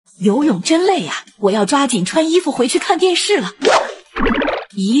游泳真累呀，我要抓紧穿衣服回去看电视了。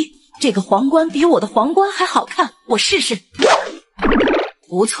咦，这个皇冠比我的皇冠还好看，我试试。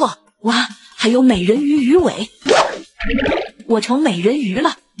不错，哇，还有美人鱼鱼尾，我成美人鱼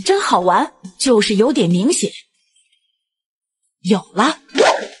了，真好玩，就是有点明显。有了，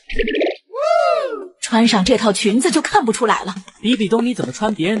穿上这套裙子就看不出来了。比比东，你怎么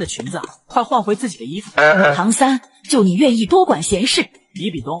穿别人的裙子啊？快换回自己的衣服。唐三，就你愿意多管闲事。比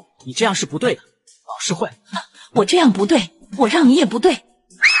比东，你这样是不对的，老师会。我这样不对，我让你也不对。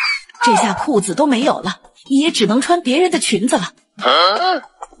这下裤子都没有了，你也只能穿别人的裙子了。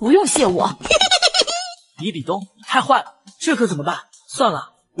不用谢我。比比东，太坏了，这可怎么办？算了，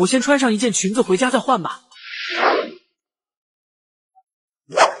我先穿上一件裙子回家再换吧。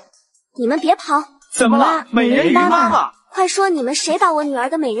你们别跑！怎么了，美人鱼妈妈？快说你们谁把我女儿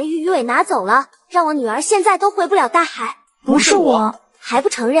的美人鱼鱼尾拿走了，让我女儿现在都回不了大海。不是我。还不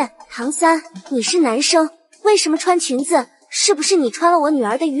承认？唐三，你是男生，为什么穿裙子？是不是你穿了我女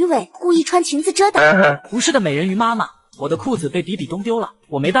儿的鱼尾，故意穿裙子遮挡？不是的，美人鱼妈妈，我的裤子被比比东丢了，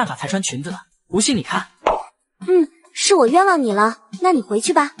我没办法才穿裙子的，不信你看。是我冤枉你了，那你回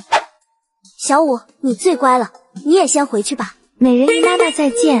去吧。小五，你最乖了，你也先回去吧。美人鱼妈妈再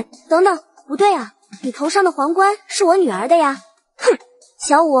见。等等，不对啊，你头上的皇冠是我女儿的呀。哼，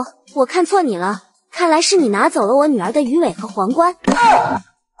小五，我看错你了，看来是你拿走了我女儿的鱼尾和皇冠。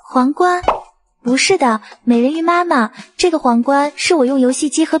皇冠？不是的，美人鱼妈妈，这个皇冠是我用游戏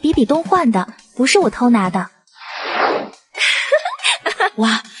机和比比东换的，不是我偷拿的。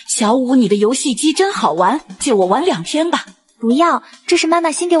哇，小五，你的游戏机真好玩，借我玩2天吧。不要，这是妈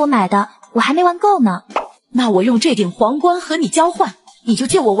妈新给我买的，我还没玩够呢。那我用这顶皇冠和你交换，你就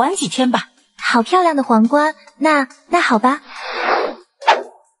借我玩几天吧。好漂亮的皇冠，那好吧。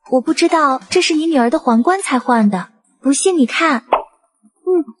我不知道这是你女儿的皇冠才换的，不信你看。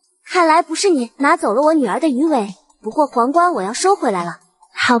看来不是你拿走了我女儿的鱼尾，不过皇冠我要收回来了。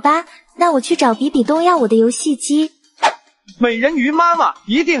好吧，那我去找比比东要我的游戏机。美人鱼妈妈，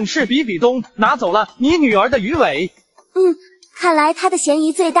一定是比比东拿走了你女儿的鱼尾。看来他的嫌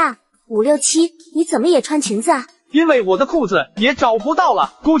疑最大。567，你怎么也穿裙子啊？因为我的裤子也找不到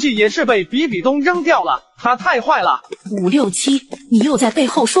了，估计也是被比比东扔掉了，他太坏了。567，你又在背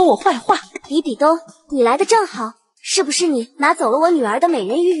后说我坏话。比比东，你来的正好，是不是你拿走了我女儿的美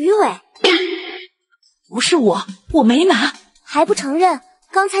人鱼鱼尾？不是我没拿。还不承认？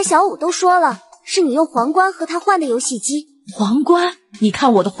刚才小五都说了，是你用皇冠和他换的游戏机。皇冠？你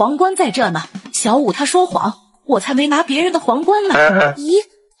看我的皇冠在这呢。小五他说谎，我才没拿别人的皇冠呢。咦，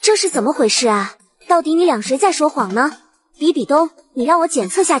这是怎么回事啊？到底你俩谁在说谎呢？比比东，你让我检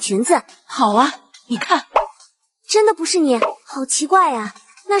测下裙子。好啊，你看。真的不是你，好奇怪啊，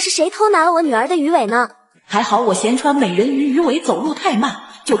那是谁偷拿了我女儿的鱼尾呢？还好我嫌穿美人鱼鱼尾走路太慢，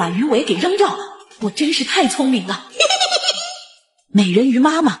就把鱼尾给扔掉了。我真是太聪明了。美人鱼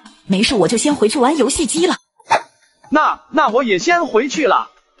妈妈，没事，我就先回去玩游戏机了。那我也先回去了。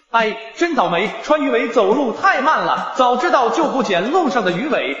哎，真倒霉，穿鱼尾走路太慢了，早知道就不捡路上的鱼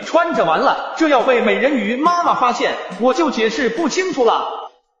尾穿着玩了，这要被美人鱼妈妈发现，我就解释不清楚了。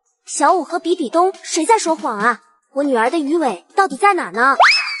小五和比比东谁在说谎啊？我女儿的鱼尾到底在哪呢？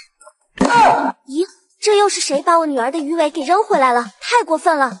咦，这又是谁把我女儿的鱼尾给扔回来了？太过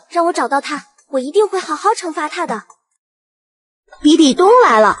分了，让我找到他，我一定会好好惩罚他的。比比东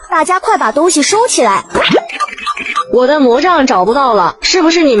来了，大家快把东西收起来。我的魔杖找不到了，是不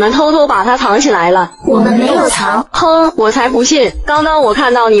是你们偷偷把它藏起来了？我们没有藏。哼，我才不信！刚刚我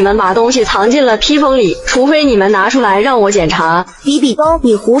看到你们把东西藏进了披风里，除非你们拿出来让我检查。比比东，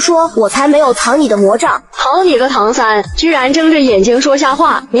你胡说，我才没有藏你的魔杖。好你个唐三，居然睁着眼睛说瞎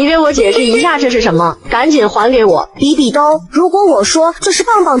话！你给我解释一下这是什么，赶紧还给我！比比东，如果我说这是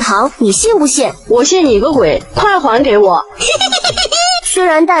棒棒糖，你信不信？我信你个鬼！快还给我！虽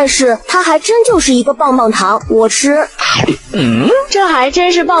然但是它还真就是一个棒棒糖，我吃。这还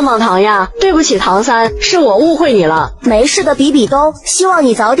真是棒棒糖呀！对不起唐三，是我误会你了。没事的比比东，希望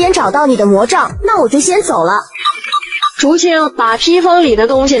你早点找到你的魔杖，那我就先走了。竹青，把披风里的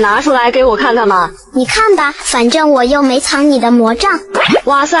东西拿出来给我看看吧。你看吧，反正我又没藏你的魔杖。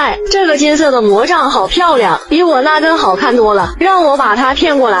哇塞，这个金色的魔杖好漂亮，比我那根好看多了，让我把它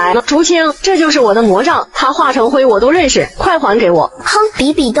骗过来。竹青，这就是我的魔杖，它化成灰我都认识，快还给我。哼，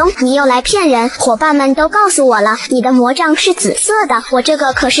比比东，你又来骗人，伙伴们都告诉我了，你的魔杖是紫色的，我这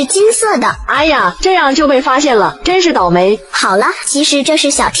个可是金色的。哎呀，这样就被发现了，真是倒霉。好了，其实这是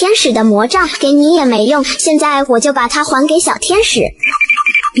小天使的魔杖，给你也没用，现在我就把它还给小天使。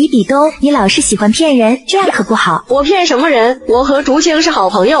比比东，你老是喜欢骗人，这样可不好。我骗什么人？我和竹青是好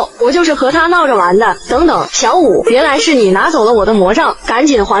朋友，我就是和他闹着玩的。等等，小五，原来是你拿走了我的魔杖，赶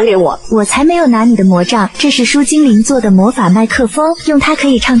紧还给我！我才没有拿你的魔杖，这是舒精灵做的魔法麦克风，用它可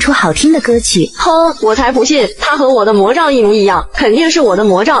以唱出好听的歌曲。哼，我才不信，它和我的魔杖一模一样，肯定是我的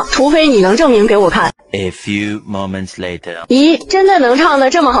魔杖，除非你能证明给我看。A few moments later. 咦，真的能唱得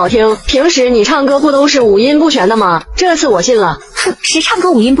这么好听？平时你唱歌不都是五音不全的吗？这次我信了。哼，谁唱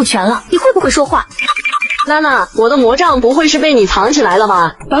歌五音不全了？你会不会说话？娜娜，我的魔杖不会是被你藏起来了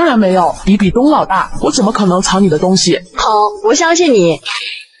吧？当然没有，比比东老大，我怎么可能藏你的东西？好，我相信你。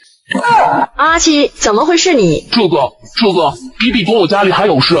阿七，怎么会是你？这个，比比东我家里还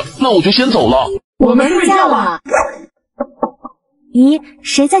有事，那我就先走了。我们睡觉了。咦，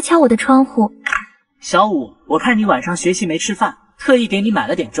谁在敲我的窗户？小五，我看你晚上学习没吃饭，特意给你买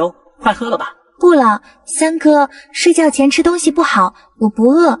了点粥，快喝了吧。不了，三哥，睡觉前吃东西不好，我不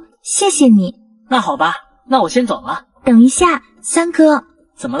饿，谢谢你。那好吧，那我先走了。等一下，三哥。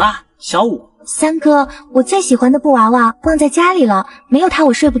怎么啦，小五？三哥，我最喜欢的布娃娃忘在家里了，没有它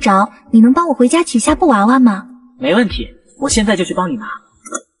我睡不着，你能帮我回家取下布娃娃吗？没问题，我现在就去帮你拿。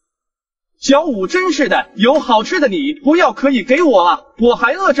小五真是的，有好吃的你不要可以给我啊，我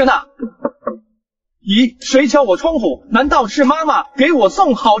还饿着呢。咦，谁敲我窗户？难道是妈妈给我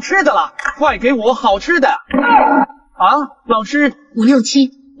送好吃的了？快给我好吃的！啊，老师567，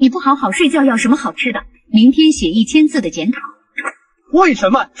你不好好睡觉要什么好吃的？明天写1000字的检讨。为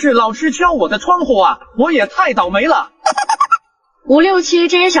什么是老师敲我的窗户啊？我也太倒霉了。567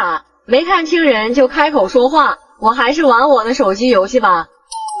真傻，没看清人就开口说话，我还是玩我的手机游戏吧。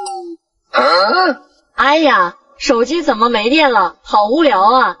哎呀，手机怎么没电了？好无聊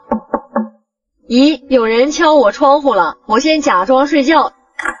啊！咦，有人敲我窗户了，我先假装睡觉。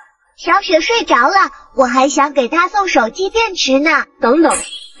小雪睡着了，我还想给她送手机电池呢。等等，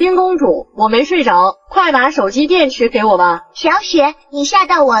冰公主，我没睡着，快把手机电池给我吧。小雪，你吓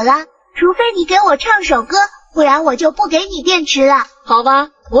到我了，除非你给我唱首歌，不然我就不给你电池了。好吧，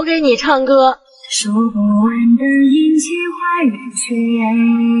我给你唱歌。说不完的阴晴花月缺，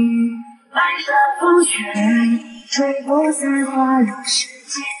白山风雪，吹不散花落世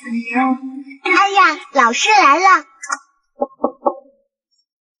间的忧。哎呀，老师来了。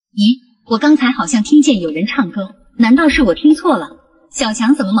咦，我刚才好像听见有人唱歌，难道是我听错了？小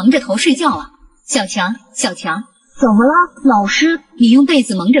强怎么蒙着头睡觉啊？小强，怎么了，老师？你用被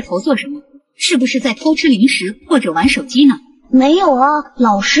子蒙着头做什么？是不是在偷吃零食或者玩手机呢？没有啊，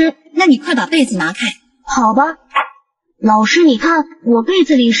老师。那你快把被子拿开。好吧。老师，你看，我被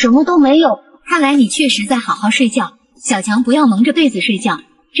子里什么都没有。看来你确实在好好睡觉。小强不要蒙着被子睡觉，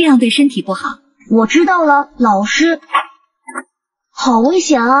这样对身体不好。我知道了，老师。好危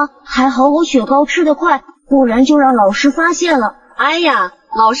险啊！还好我雪糕吃得快，不然就让老师发现了。哎呀，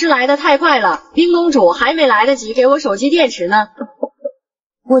老师来得太快了，冰公主还没来得及给我手机电池呢。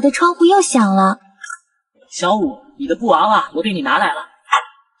我的窗户又响了。小五，你的布娃娃我给你拿来了。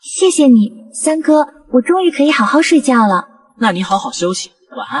谢谢你，三哥，我终于可以好好睡觉了。那你好好休息，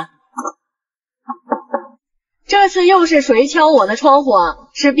晚安。这次又是谁敲我的窗户啊？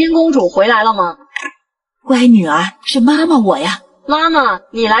是冰公主回来了吗？乖女儿，是妈妈我呀。妈妈，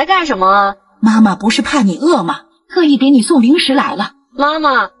你来干什么啊？妈妈不是怕你饿吗？特意给你送零食来了。妈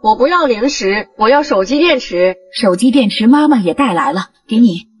妈，我不要零食，我要手机电池。手机电池妈妈也带来了，给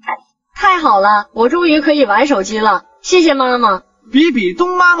你。太好了，我终于可以玩手机了，谢谢妈妈。比比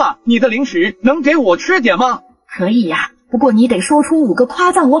东妈妈，你的零食能给我吃点吗？可以呀，不过你得说出5个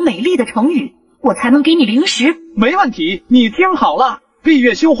夸赞我美丽的成语，我才能给你零食。没问题，你听好了，闭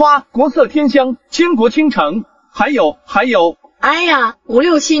月羞花，国色天香，倾国倾城，还有。哎呀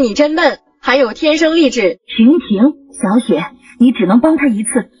，567你真笨，还有天生丽质。停，小雪，你只能帮他一次，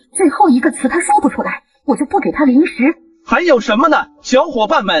最后一个词他说不出来，我就不给他零食。还有什么呢？小伙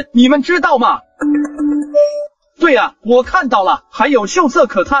伴们，你们知道吗？对啊，我看到了，还有秀色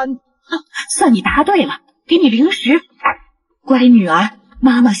可餐。算你答对了，给你零食。乖女儿，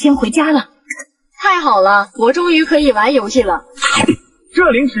妈妈先回家了。太好了，我终于可以玩游戏了。这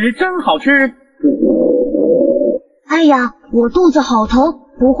零食真好吃。哎呀，我肚子好疼，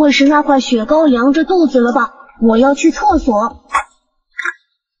不会是那块雪糕凉着肚子了吧？我要去厕所。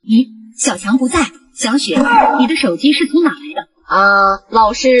咦，小强不在。小雪，你的手机是从哪来的？啊，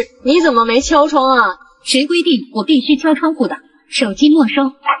老师，你怎么没敲窗啊？谁规定我必须敲窗户的？手机没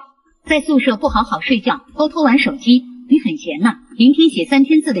收。在宿舍不好好睡觉，偷玩手机，你很闲呐。明天写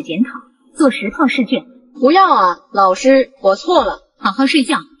3000字的检讨，做10套试卷。不要啊，老师，我错了。好好睡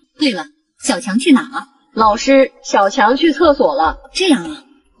觉。对了，小强去哪了？老师，小强去厕所了。这样啊，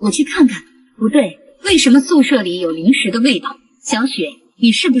我去看看。不对，为什么宿舍里有零食的味道？小雪，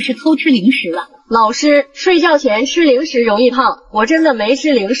你是不是偷吃零食了？老师，睡觉前吃零食容易胖，我真的没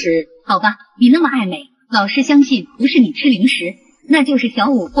吃零食。好吧，你那么爱美，老师相信不是你吃零食，那就是小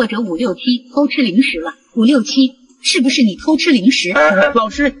五或者567偷吃零食了。567，是不是你偷吃零食？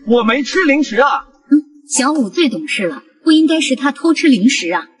老师，我没吃零食啊。小五最懂事了，不应该是他偷吃零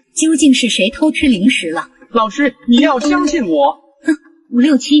食啊。究竟是谁偷吃零食了？老师，你要相信我。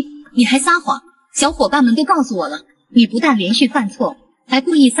567，你还撒谎！小伙伴们都告诉我了，你不但连续犯错，还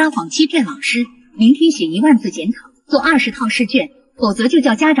故意撒谎欺骗老师。明天写1万字检讨，做20套试卷，否则就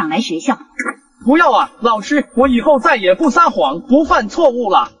叫家长来学校。不要啊，老师，我以后再也不撒谎，不犯错误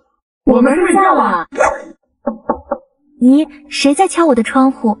了。我们睡觉了。咦，谁在敲我的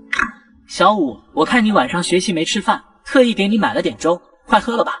窗户？小五，我看你晚上学习没吃饭，特意给你买了点粥，快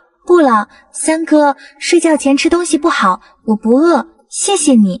喝了吧。不了，三哥，睡觉前吃东西不好，我不饿，谢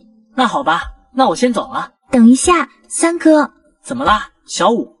谢你。那好吧，那我先走了。等一下，三哥。怎么啦，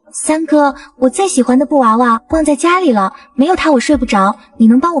小五？三哥，我最喜欢的布娃娃忘在家里了，没有它我睡不着，你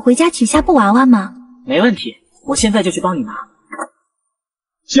能帮我回家取下布娃娃吗？没问题，我现在就去帮你拿。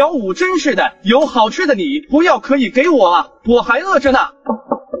小五真是的，有好吃的你不要可以给我啊，我还饿着呢。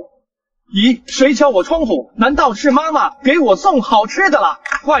咦，谁敲我窗户？难道是妈妈给我送好吃的了？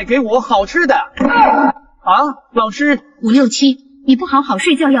快给我好吃的！啊，老师，567，你不好好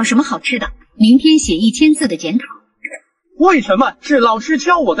睡觉要什么好吃的？明天写1000字的检讨。为什么是老师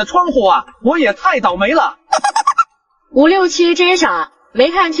敲我的窗户啊？我也太倒霉了。567真傻，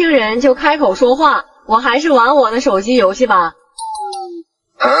没看清人就开口说话，我还是玩我的手机游戏吧。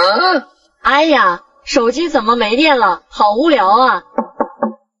哎呀，手机怎么没电了？好无聊啊！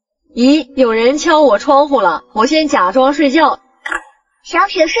咦，有人敲我窗户了，我先假装睡觉。小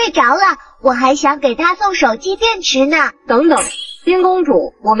雪睡着了，我还想给她送手机电池呢。等等，冰公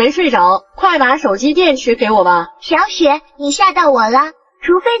主，我没睡着，快把手机电池给我吧。小雪，你吓到我了，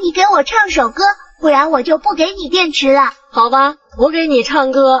除非你给我唱首歌，不然我就不给你电池了。好吧，我给你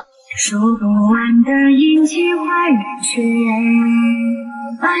唱歌。数不完的阴晴换圆缺，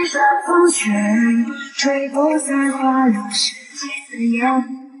满山风雪，吹不散花落世界的烟。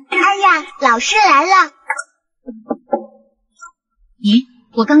哎呀，老师来了！咦，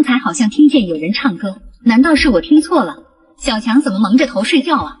我刚才好像听见有人唱歌，难道是我听错了？小强怎么蒙着头睡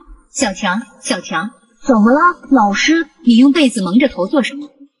觉啊？小强，怎么了，老师？你用被子蒙着头做什么？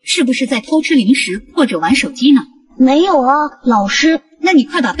是不是在偷吃零食或者玩手机呢？没有啊，老师。那你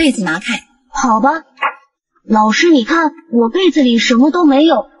快把被子拿开。好吧。老师，你看，我被子里什么都没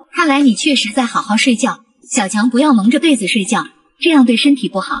有。看来你确实在好好睡觉。小强不要蒙着被子睡觉，这样对身体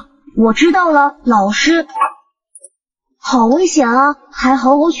不好。我知道了，老师。好危险啊，还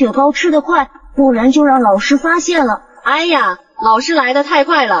好我雪糕吃得快，不然就让老师发现了。哎呀，老师来得太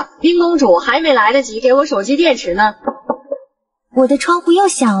快了，冰公主还没来得及给我手机电池呢。我的窗户又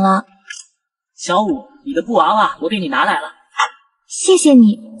响了。小五，你的布娃娃我给你拿来了。谢谢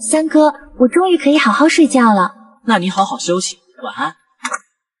你，三哥，我终于可以好好睡觉了。那你好好休息，晚安。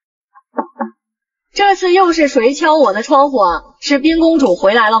这次又是谁敲我的窗户啊？是冰公主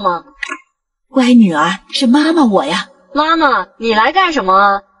回来了吗？乖女儿，是妈妈我呀。妈妈，你来干什么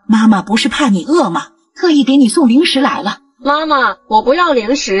啊？妈妈不是怕你饿吗？特意给你送零食来了。妈妈，我不要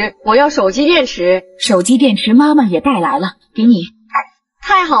零食，我要手机电池。手机电池妈妈也带来了，给你。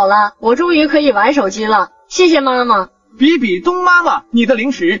太好了，我终于可以玩手机了，谢谢妈妈。比比东妈妈，你的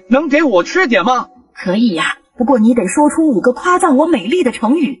零食能给我吃点吗？可以呀，不过你得说出5个夸赞我美丽的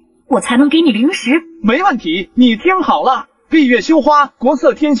成语，我才能给你零食。没问题，你听好了，闭月羞花，国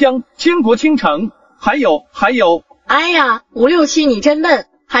色天香，倾国倾城，还有。哎呀，567你真笨，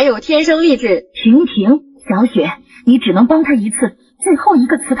还有天生丽质。停，小雪，你只能帮他一次，最后一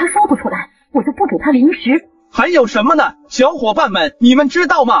个词他说不出来，我就不给他零食。还有什么呢？小伙伴们，你们知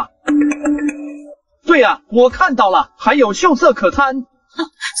道吗？对呀，我看到了，还有秀色可餐。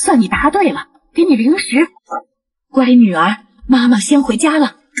算你答对了，给你零食。乖女儿，妈妈先回家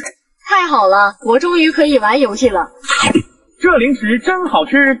了。太好了，我终于可以玩游戏了。这零食真好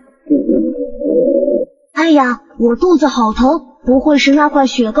吃。哎呀，我肚子好疼，不会是那块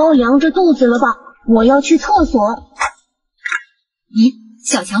雪糕凉着肚子了吧？我要去厕所。咦，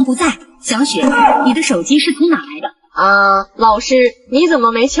小强不在。小雪，你的手机是从哪来的？啊，老师，你怎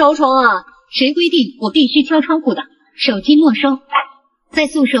么没敲窗啊？谁规定我必须敲窗户的？手机没收。在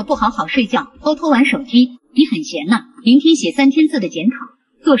宿舍不好好睡觉，偷偷玩手机，你很闲呐。明天写3000字的检讨，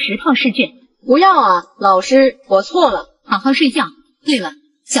做10套试卷。不要啊，老师，我错了。好好睡觉。对了，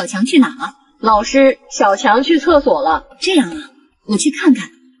小强去哪了？老师，小强去厕所了。这样啊，我去看看。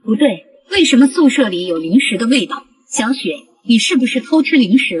不对，为什么宿舍里有零食的味道？小雪，你是不是偷吃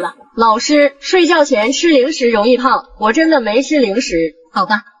零食了？老师，睡觉前吃零食容易胖，我真的没吃零食。好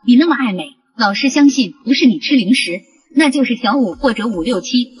吧，你那么爱美，老师相信不是你吃零食，那就是小五或者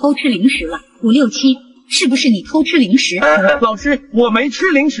567偷吃零食了。567，是不是你偷吃零食？老师，我没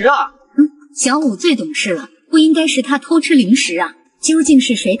吃零食啊。小五最懂事了，不应该是他偷吃零食啊。究竟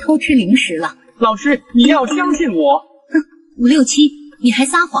是谁偷吃零食了？老师，你要相信我。567，你还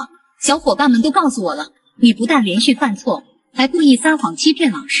撒谎！小伙伴们都告诉我了，你不但连续犯错，还故意撒谎欺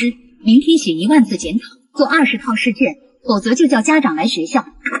骗老师。明天写1万字检讨，做20套试卷，否则就叫家长来学校。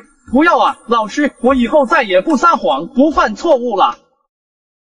不要啊，老师，我以后再也不撒谎，不犯错误了。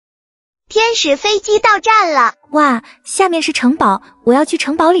天使飞机到站了！哇，下面是城堡，我要去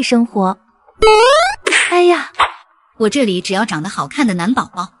城堡里生活。哎呀，我这里只要长得好看的男宝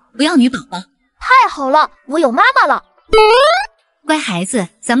宝，不要女宝宝。太好了，我有妈妈了。乖孩子，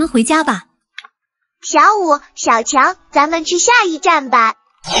咱们回家吧。小五、小强，咱们去下一站吧。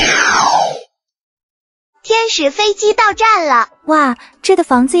天使飞机到站了！哇，这的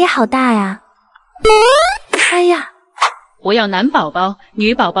房子也好大呀！哎呀，我要男宝宝，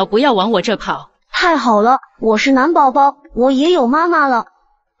女宝宝不要往我这跑。太好了，我是男宝宝，我也有妈妈了。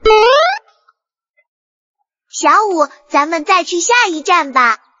小五，咱们再去下一站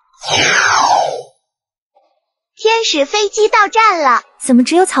吧。天使飞机到站了！怎么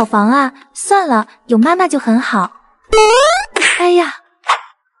只有草房啊？算了，有妈妈就很好。哎呀，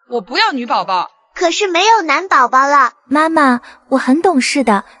我不要女宝宝。可是没有男宝宝了。妈妈，我很懂事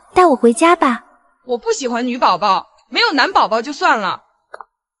的，带我回家吧。我不喜欢女宝宝，没有男宝宝就算了。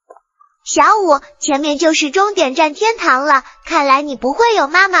小五，前面就是终点站天堂了，看来你不会有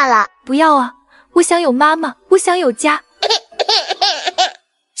妈妈了。不要啊，我想有妈妈，我想有家。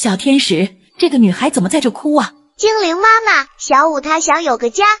小天使，这个女孩怎么在这哭啊？精灵妈妈，小五她想有个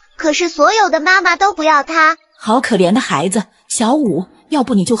家，可是所有的妈妈都不要她。好可怜的孩子，小五，要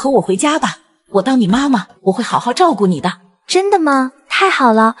不你就和我回家吧，我当你妈妈，我会好好照顾你的。真的吗？太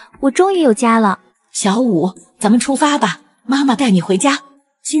好了，我终于有家了。小五，咱们出发吧，妈妈带你回家。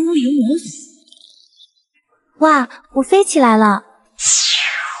精灵魔法，哇，我飞起来了！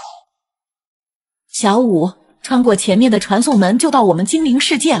小五，穿过前面的传送门就到我们精灵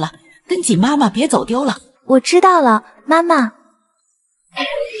世界了，跟紧妈妈，别走丢了。我知道了，妈妈。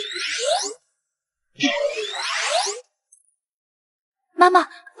妈妈，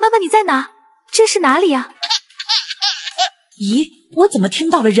妈妈你在哪？这是哪里啊？咦，我怎么听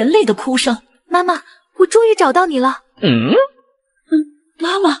到了人类的哭声？妈妈，我终于找到你了。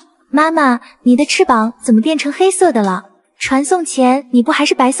妈妈，妈妈，你的翅膀怎么变成黑色的了？传送前你不还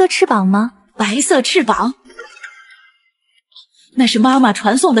是白色翅膀吗？白色翅膀？那是妈妈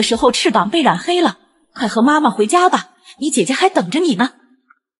传送的时候翅膀被染黑了。快和妈妈回家吧，你姐姐还等着你呢。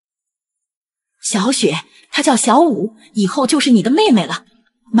小雪，她叫小五，以后就是你的妹妹了。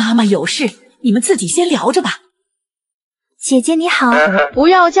妈妈有事，你们自己先聊着吧。姐姐你好。不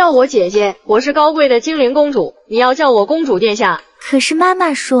要叫我姐姐，我是高贵的精灵公主，你要叫我公主殿下。可是妈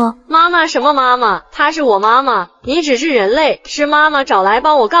妈说……妈妈什么妈妈？她是我妈妈，你只是人类，是妈妈找来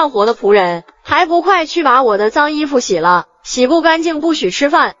帮我干活的仆人，还不快去把我的脏衣服洗了，洗不干净不许吃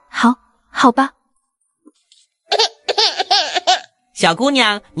饭。好吧。小姑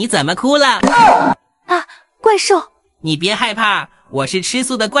娘，你怎么哭了？啊，怪兽！你别害怕，我是吃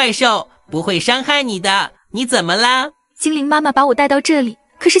素的怪兽，不会伤害你的。你怎么啦？精灵妈妈把我带到这里，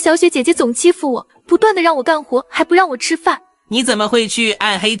可是小雪姐姐总欺负我，不断的让我干活，还不让我吃饭。你怎么会去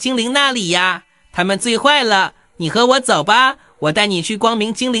暗黑精灵那里呀？他们最坏了，你和我走吧，我带你去光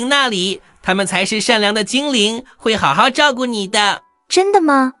明精灵那里，他们才是善良的精灵，会好好照顾你的。真的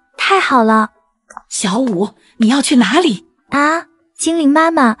吗？太好了。小五，你要去哪里？啊，精灵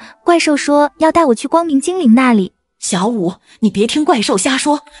妈妈，怪兽说要带我去光明精灵那里。小五，你别听怪兽瞎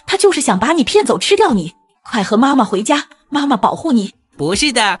说，他就是想把你骗走吃掉你。快和妈妈回家，妈妈保护你。不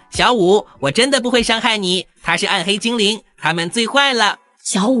是的，小五，我真的不会伤害你，他是暗黑精灵，他们最坏了。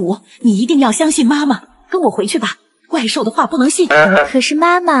小五，你一定要相信妈妈，跟我回去吧，怪兽的话不能信。可是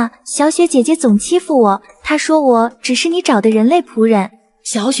妈妈，小雪姐姐总欺负我，她说我只是你找的人类仆人。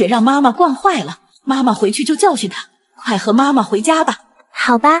小雪让妈妈惯坏了，妈妈回去就教训她。快和妈妈回家吧。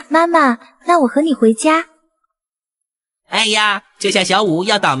好吧，妈妈，那我和你回家。哎呀，这下小五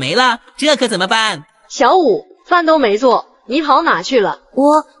要倒霉了，这可怎么办？小五，饭都没做，你跑哪去了？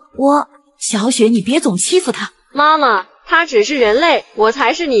我……小雪，你别总欺负她。妈妈，她只是人类，我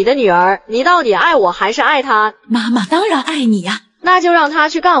才是你的女儿，你到底爱我还是爱她？妈妈当然爱你呀。那就让她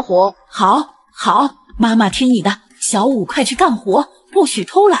去干活。好，妈妈听你的。小五，快去干活，不许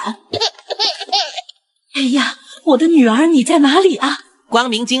偷懒。哎呀，我的女儿你在哪里啊？光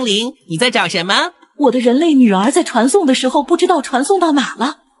明精灵，你在找什么？我的人类女儿在传送的时候不知道传送到哪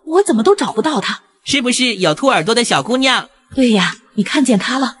了，我怎么都找不到她。是不是有兔耳朵的小姑娘？对呀，你看见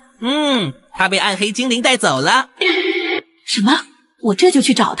他了？他被暗黑精灵带走了。什么？我这就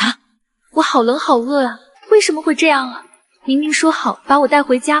去找他。我好冷好饿啊，为什么会这样啊？明明说好把我带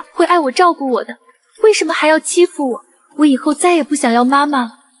回家，会爱我照顾我的，为什么还要欺负我？我以后再也不想要妈妈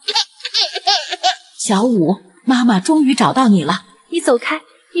了。小舞，妈妈终于找到你了。你走开，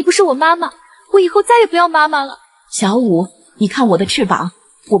你不是我妈妈，我以后再也不要妈妈了。小舞，你看我的翅膀，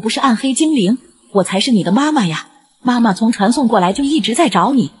我不是暗黑精灵，我才是你的妈妈呀。妈妈从传送过来就一直在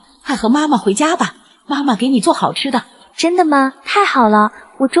找你，快和妈妈回家吧，妈妈给你做好吃的。真的吗？太好了，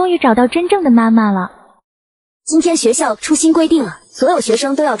我终于找到真正的妈妈了。今天学校出新规定了，所有学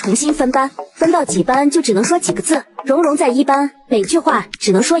生都要重新分班，分到几班就只能说几个字。蓉蓉在1班，每句话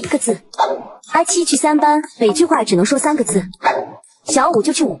只能说1个字。阿七去3班，每句话只能说3个字。小五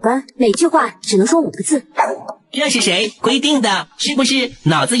就去5班，每句话只能说5个字。这是谁规定的？是不是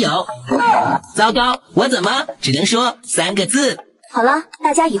脑子有？糟糕，我怎么只能说3个字？好了，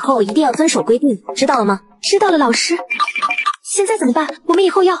大家以后一定要遵守规定，知道了吗？知道了，老师。现在怎么办？我们以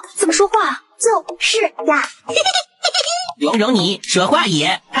后要怎么说话啊？就是呀。蓉蓉，你说话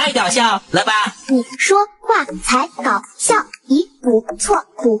也太搞笑了吧？你说话才搞笑，咦，不错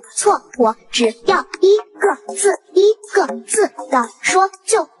不错，我只要1个字的说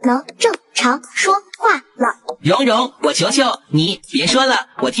就能正常说话了。蓉蓉，我求求你别说了，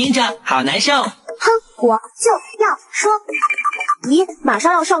我听着好难受。哼，我就要说。咦，马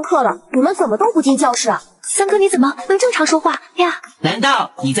上要上课了，你们怎么都不进教室啊？三哥，你怎么能正常说话呀？难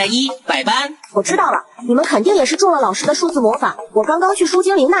道你在100班？我知道了，你们肯定也是中了老师的数字魔法。我刚刚去书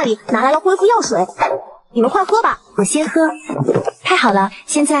精灵那里拿来了恢复药水，你们快喝吧。我先喝。太好了，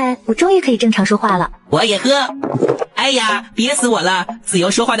现在我终于可以正常说话了。我也喝。哎呀，憋死我了！自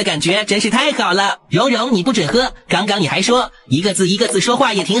由说话的感觉真是太好了。蓉蓉，你不准喝，刚刚你还说1个字1个字说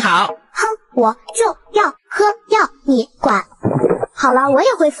话也挺好。哼，我就要喝药，你管。好了，我也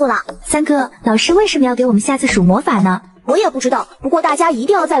恢复了。三哥，老师为什么要给我们下次数魔法呢？我也不知道，不过大家一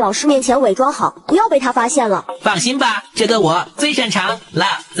定要在老师面前伪装好，不要被他发现了。放心吧，这个我最擅长了。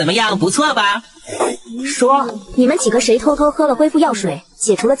怎么样，不错吧？说，你们几个谁偷偷喝了恢复药水，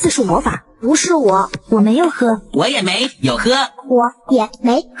解除了自述魔法？不是我，我没有喝，我也没有喝，我也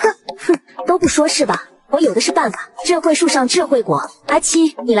没喝。哼，都不说是吧？我有的是办法，智慧树上智慧果。阿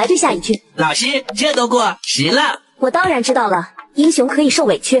七，你来对下一句。老师，这都过10了。我当然知道了，英雄可以受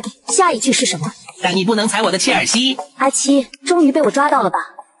委屈。下一句是什么？但你不能踩我的切尔西。阿七，终于被我抓到了吧？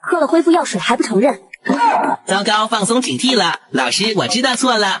喝了恢复药水还不承认？糟糕，放松警惕了。老师，我知道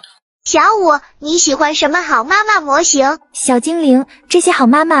错了。小五，你喜欢什么好妈妈模型？小精灵，这些好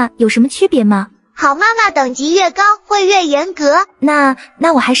妈妈有什么区别吗？好妈妈等级越高会越严格。那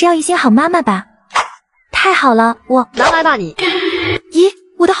我还是要一星好妈妈吧。太好了，我拿来吧你。咦，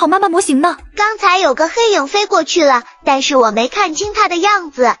我的好妈妈模型呢？刚才有个黑影飞过去了，但是我没看清它的样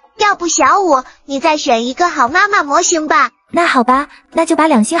子。要不小五，你再选一个好妈妈模型吧。那好吧，那就把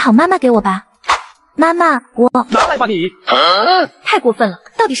2星好妈妈给我吧。妈妈，我拿来吧你！太过分了，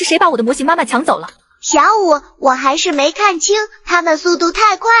到底是谁把我的模型妈妈抢走了？小五，我还是没看清，他们速度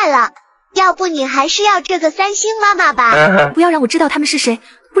太快了。要不你还是要这个3星妈妈吧。不要让我知道他们是谁，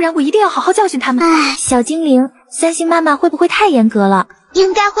不然我一定要好好教训他们。小精灵，3星妈妈会不会太严格了？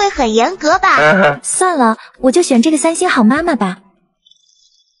应该会很严格吧。算了，我就选这个3星好妈妈吧。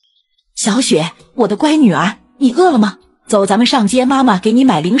小雪，我的乖女儿，你饿了吗？走，咱们上街，妈妈给你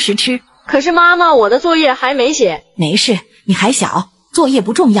买零食吃。可是妈妈，我的作业还没写。没事，你还小，作业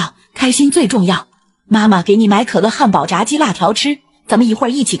不重要，开心最重要。妈妈给你买可乐、汉堡、炸鸡、辣条吃，咱们一会儿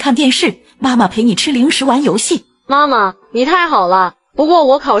一起看电视，妈妈陪你吃零食、玩游戏。妈妈，你太好了。不过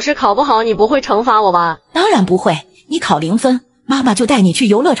我考试考不好，你不会惩罚我吧？当然不会，你考0分，妈妈就带你去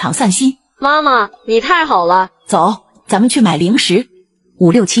游乐场散心。妈妈，你太好了。走，咱们去买零食。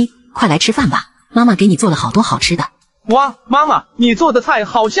5、6、7，快来吃饭吧，妈妈给你做了好多好吃的。哇，妈妈，你做的菜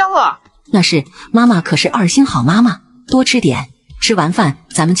好香啊！那是，妈妈可是2星好妈妈，多吃点。吃完饭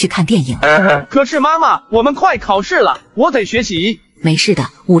咱们去看电影。可是妈妈，我们快考试了，我得学习。没事的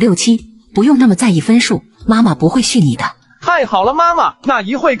，5、6、7，不用那么在意分数，妈妈不会训你的。太好了，妈妈，那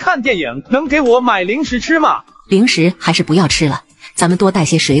一会看电影能给我买零食吃吗？零食还是不要吃了，咱们多带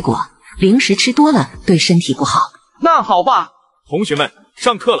些水果，零食吃多了对身体不好。那好吧。同学们，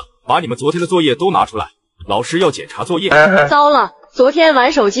上课了，把你们昨天的作业都拿出来，老师要检查作业。糟了，昨天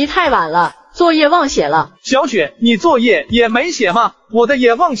玩手机太晚了，作业忘写了。小雪，你作业也没写吗？我的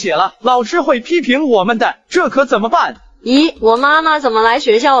也忘写了，老师会批评我们的，这可怎么办？咦，我妈妈怎么来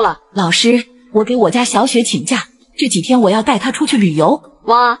学校了？老师，我给我家小雪请假，这几天我要带她出去旅游。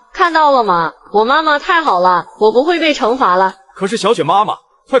哇，看到了吗？我妈妈太好了，我不会被惩罚了。可是小雪妈妈，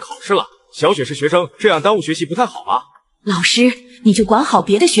快考试了，小雪是学生，这样耽误学习不太好啊。老师，你就管好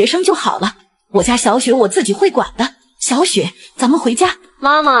别的学生就好了，我家小雪我自己会管的。小雪，咱们回家。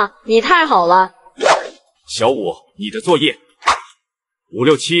妈妈，你太好了。小五，你的作业。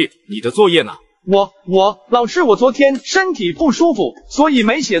567，你的作业呢？老师，我昨天身体不舒服，所以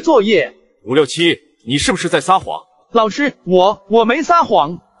没写作业。567，你是不是在撒谎？老师，我没撒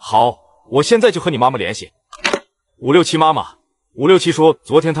谎。好，我现在就和你妈妈联系。567妈妈，567说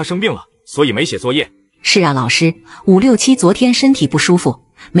昨天她生病了，所以没写作业。是啊，老师，567昨天身体不舒服，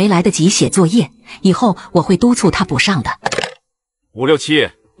没来得及写作业，以后我会督促他补上的。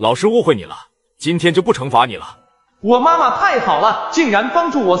567，老师误会你了，今天就不惩罚你了。我妈妈太好了，竟然帮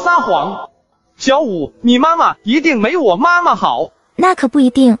助我撒谎。小五，你妈妈一定没我妈妈好。那可不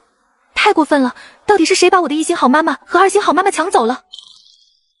一定，太过分了！到底是谁把我的1星好妈妈和2星好妈妈抢走了？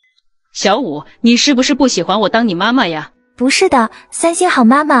小五，你是不是不喜欢我当你妈妈呀？不是的，3星好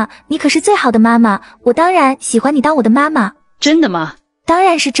妈妈，你可是最好的妈妈，我当然喜欢你当我的妈妈。真的吗？当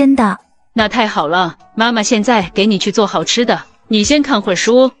然是真的。那太好了，妈妈现在给你去做好吃的，你先看会儿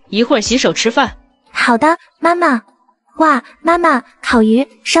书，一会儿洗手吃饭。好的，妈妈。哇，妈妈，烤鱼、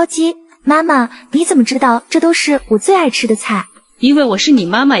烧鸡。妈妈，你怎么知道这都是我最爱吃的菜？因为我是你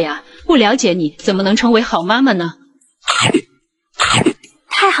妈妈呀，不了解你怎么能成为好妈妈呢？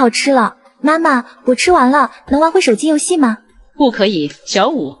太好吃了，妈妈，我吃完了，能玩会手机游戏吗？不可以，小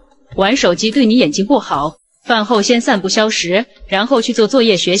五，玩手机对你眼睛不好。饭后先散步消食，然后去做作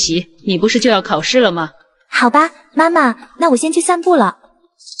业学习。你不是就要考试了吗？好吧，妈妈，那我先去散步了。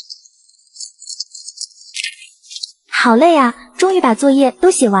好累啊，终于把作业都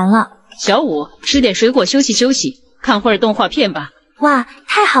写完了。小五，吃点水果休息休息，看会儿动画片吧。哇，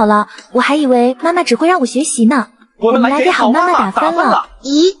太好了，我还以为妈妈只会让我学习呢。我们来给好妈妈打分了。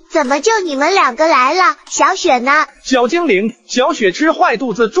咦，怎么就你们2个来了？小雪呢？小精灵，小雪吃坏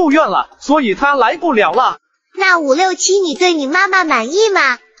肚子住院了，所以她来不了了。那567你对你妈妈满意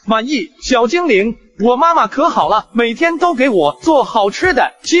吗？满意，小精灵，我妈妈可好了，每天都给我做好吃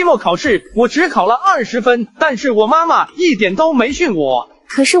的。期末考试我只考了20分，但是我妈妈一点都没训我。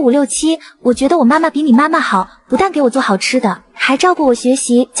可是567，我觉得我妈妈比你妈妈好，不但给我做好吃的，还照顾我学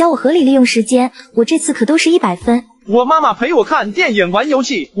习，教我合理利用时间。我这次可都是100分。我妈妈陪我看电影玩游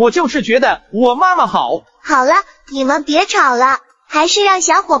戏，我就是觉得我妈妈好。好了，你们别吵了，还是让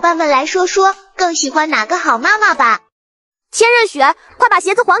小伙伴们来说说更喜欢哪个好妈妈吧。千仞雪，快把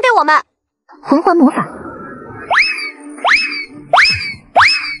鞋子还给我们！魂环魔法。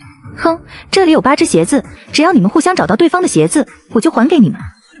哼，这里有8只鞋子，只要你们互相找到对方的鞋子，我就还给你们。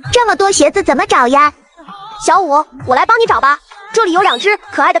这么多鞋子怎么找呀？小五，我来帮你找吧。这里有2只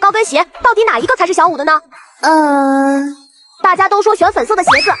可爱的高跟鞋，到底哪一个才是小五的呢？大家都说选粉色的鞋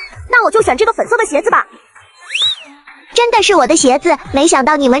子，那我就选这个粉色的鞋子吧。真的是我的鞋子，没想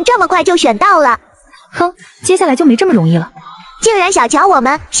到你们这么快就选到了。哼，接下来就没这么容易了。竟然小瞧我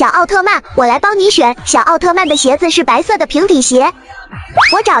们，小奥特曼，我来帮你选。小奥特曼的鞋子是白色的平底鞋，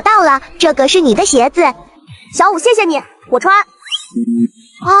我找到了，这个是你的鞋子。小五，谢谢你，我穿。啊，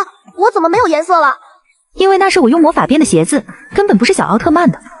我怎么没有颜色了？因为那是我用魔法编的鞋子，根本不是小奥特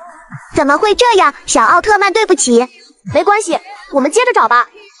曼的。怎么会这样？小奥特曼，对不起。没关系，我们接着找吧。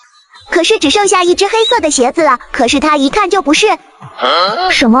可是只剩下1只黑色的鞋子了，可是它一看就不是。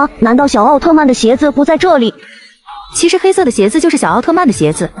什么？难道小奥特曼的鞋子不在这里？其实黑色的鞋子就是小奥特曼的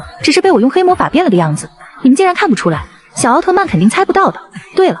鞋子，只是被我用黑魔法编了的样子。你们竟然看不出来，小奥特曼肯定猜不到的。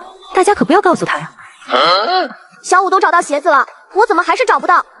对了，大家可不要告诉他呀。小五都找到鞋子了，我怎么还是找不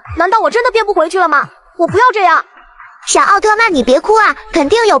到？难道我真的变不回去了吗？我不要这样。小奥特曼，你别哭啊，肯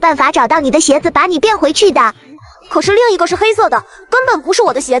定有办法找到你的鞋子，把你变回去的。可是另一个是黑色的，根本不是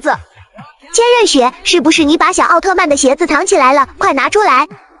我的鞋子。千仞雪，是不是你把小奥特曼的鞋子藏起来了？快拿出来！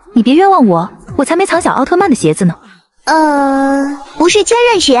你别冤枉我，我才没藏小奥特曼的鞋子呢。不是千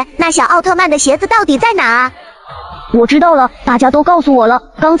仞雪，那小奥特曼的鞋子到底在哪啊？我知道了，大家都告诉我了，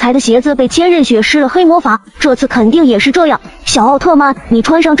刚才的鞋子被千仞雪施了黑魔法，这次肯定也是这样。小奥特曼，你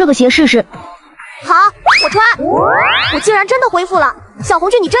穿上这个鞋试试。好，我穿。我竟然真的恢复了，小红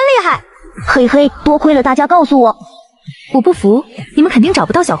俊你真厉害。嘿嘿，多亏了大家告诉我。我不服，你们肯定找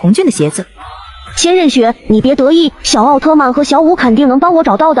不到小红俊的鞋子。千仞雪，你别得意，小奥特曼和小五肯定能帮我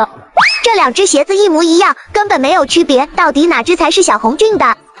找到的。这2只鞋子一模一样，根本没有区别，到底哪只才是小红俊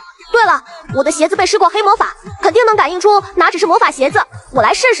的？对了，我的鞋子被施过黑魔法，肯定能感应出哪只是魔法鞋子。我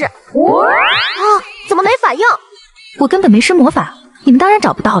来试试。啊，怎么没反应？我根本没施魔法，你们当然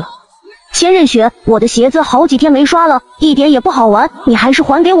找不到了。千仞雪，我的鞋子好几天没刷了，一点也不好玩，你还是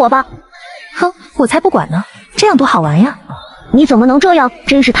还给我吧。哼，我才不管呢，这样多好玩呀！你怎么能这样？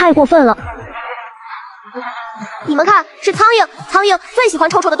真是太过分了！你们看，是苍蝇，苍蝇最喜欢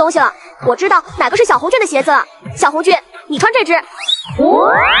臭臭的东西了。我知道哪个是小红俊的鞋子了。小红俊，你穿这只。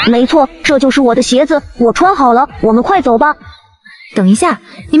没错，这就是我的鞋子，我穿好了，我们快走吧。等一下，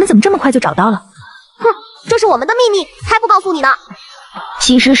你们怎么这么快就找到了？哼，这是我们的秘密，才不告诉你呢。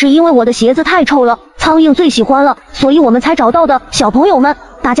其实是因为我的鞋子太臭了，苍蝇最喜欢了，所以我们才找到的。小朋友们，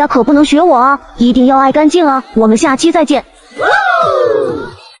大家可不能学我啊，一定要爱干净啊！我们下期再见。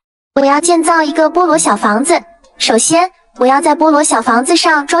我要建造一个菠萝小房子，首先我要在菠萝小房子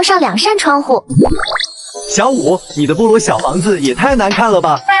上装上2扇窗户。小五，你的菠萝小房子也太难看了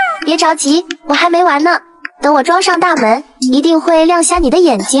吧！别着急，我还没完呢。等我装上大门，一定会亮瞎你的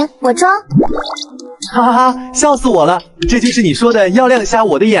眼睛。我装。哈哈哈，笑死我了！这就是你说的要亮瞎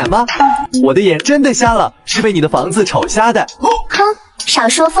我的眼吗？我的眼真的瞎了，是被你的房子丑瞎的。哼，少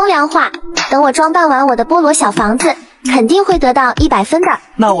说风凉话。等我装扮完我的菠萝小房子，肯定会得到100分的。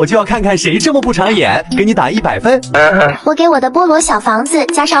那我就要看看谁这么不长眼，给你打100分。我给我的菠萝小房子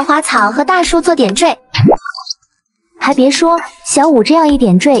加上花草和大树做点缀。还别说，小五这样一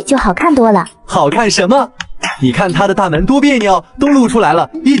点缀就好看多了。好看什么？你看他的大门多别扭，都露出来了，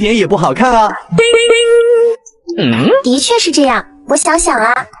一点也不好看啊。的确是这样，我想想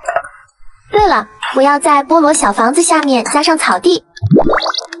啊。对了，我要在菠萝小房子下面加上草地。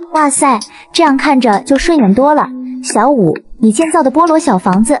哇塞，这样看着就顺眼多了。小五，你建造的菠萝小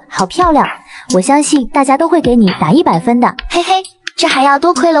房子好漂亮，我相信大家都会给你打100分的。嘿嘿，这还要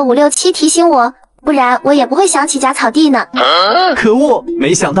多亏了567提醒我，不然我也不会想起加草地呢。可恶，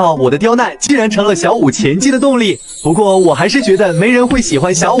没想到我的刁难竟然成了小五前进的动力。不过我还是觉得没人会喜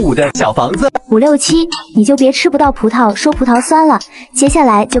欢小五的小房子。567，你就别吃不到葡萄说葡萄酸了。接下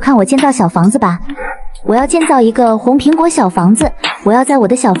来就看我建造小房子吧。我要建造一个红苹果小房子，我要在我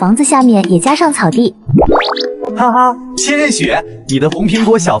的小房子下面也加上草地。哈哈，千仞雪，你的红苹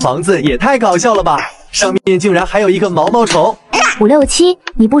果小房子也太搞笑了吧！上面竟然还有一个毛毛虫。567，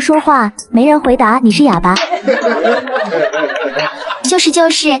你不说话，没人回答，你是哑巴。就是，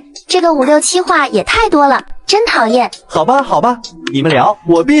这个567话也太多了，真讨厌。好吧，你们聊，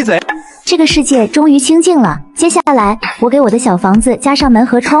我闭嘴。这个世界终于清静了，接下来我给我的小房子加上门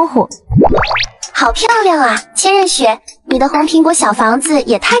和窗户。好漂亮啊，千仞雪，你的红苹果小房子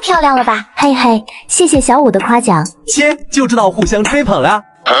也太漂亮了吧！嘿嘿，谢谢小五的夸奖。切，就知道互相吹捧了。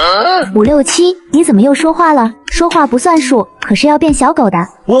567，你怎么又说话了？说话不算数，可是要变小狗的。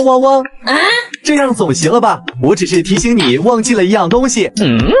汪汪汪！这样总行了吧？我只是提醒你忘记了一样东西。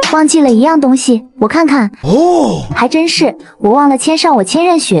忘记了一样东西，我看看。哦，还真是，我忘了签上我千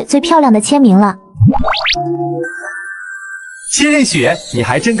仞雪最漂亮的签名了。千仞雪，你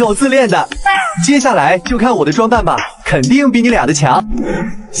还真够自恋的。接下来就看我的装扮吧，肯定比你俩的强。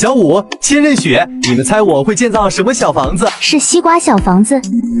小五、千仞雪，你们猜我会建造什么小房子？是西瓜小房子，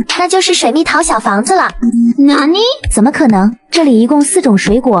那就是水蜜桃小房子了。哪里？怎么可能？这里一共4种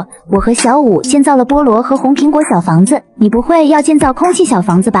水果，我和小五建造了菠萝和红苹果小房子，你不会要建造空气小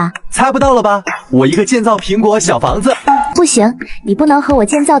房子吧？猜不到了吧？我一个建造苹果小房子。不行，你不能和我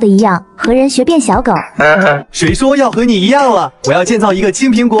建造的一样，和人学变小狗。谁说要和你一样了？我要建造一个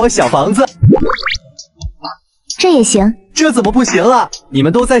青苹果小房子。这也行。这怎么不行了？你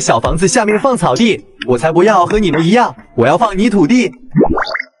们都在小房子下面放草地，我才不要和你们一样，我要放泥土地。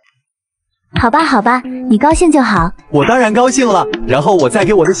好吧，你高兴就好。我当然高兴了，然后我再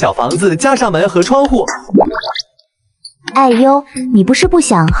给我的小房子加上门和窗户。哎呦，你不是不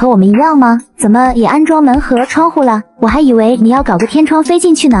想和我们一样吗？怎么也安装门和窗户了？我还以为你要搞个天窗飞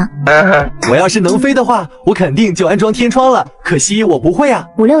进去呢。我要是能飞的话，我肯定就安装天窗了，可惜我不会啊。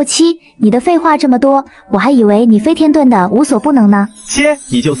567，你的废话这么多，我还以为你飞天遁的无所不能呢。切，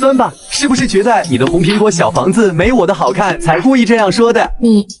你就酸吧，是不是觉得你的红苹果小房子没我的好看，才故意这样说的？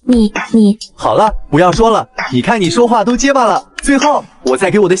你，好了，不要说了，你看你说话都结巴了。最后，我再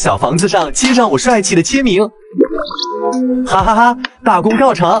给我的小房子上签上我帅气的签名。哈哈哈，大功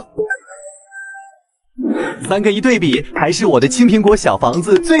告成！3个一对比，还是我的青苹果小房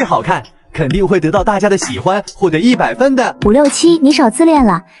子最好看，肯定会得到大家的喜欢，获得100分的。567，你少自恋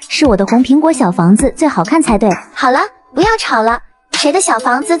了，是我的红苹果小房子最好看才对。好了，不要吵了，谁的小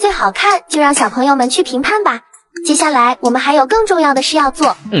房子最好看，就让小朋友们去评判吧。接下来我们还有更重要的事要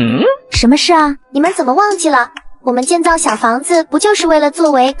做。什么事啊？你们怎么忘记了？我们建造小房子不就是为了作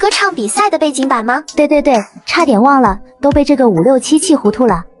为歌唱比赛的背景板吗？对，差点忘了，都被这个567气糊涂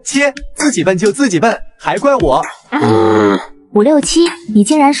了。切，自己笨就自己笨，还怪我。567，你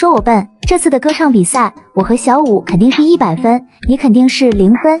竟然说我笨！这次的歌唱比赛，我和小五肯定是100分，你肯定是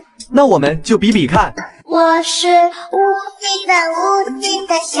0分。那我们就比比看。我是无敌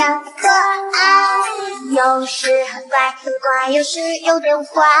的小可爱，有时很乖，有时有点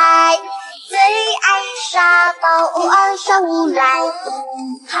坏，最爱耍宝，偶尔耍无赖，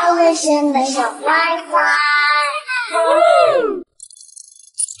好危险的小坏坏。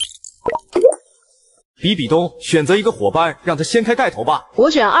比比东，选择一个伙伴，让他掀开盖头吧。我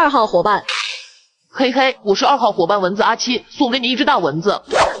选2号伙伴。嘿嘿，我是2号伙伴蚊子阿七，送给你一只大蚊子。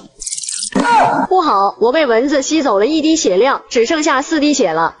不好，我被蚊子吸走了1滴血量，只剩下4滴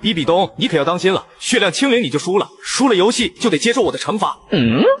血了。比比东，你可要当心了，血量清零你就输了，输了游戏就得接受我的惩罚。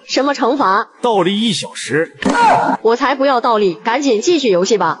什么惩罚？倒立1小时。我才不要倒立，赶紧继续游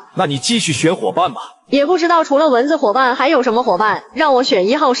戏吧。那你继续选伙伴吧。也不知道除了蚊子伙伴还有什么伙伴，让我选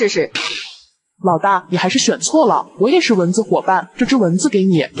1号试试。老大，你还是选错了，我也是蚊子伙伴，这只蚊子给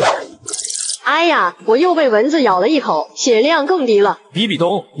你。哎呀，我又被蚊子咬了一口，血量更低了。比比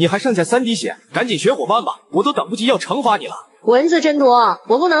东，你还剩下3滴血，赶紧选伙伴吧，我都等不及要惩罚你了。蚊子真多啊，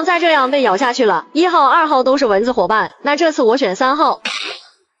我不能再这样被咬下去了。1号、2号都是蚊子伙伴，那这次我选3号。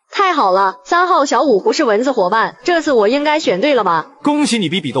太好了，3号小舞不是蚊子伙伴，这次我应该选对了吧？恭喜你，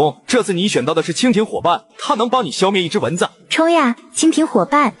比比东，这次你选到的是蜻蜓伙伴，它能帮你消灭一只蚊子。冲呀，蜻蜓伙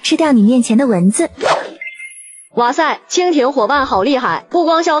伴，吃掉你面前的蚊子！哇塞，蜻蜓伙伴好厉害，不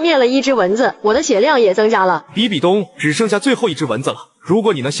光消灭了1只蚊子，我的血量也增加了。比比东，只剩下最后1只蚊子了，如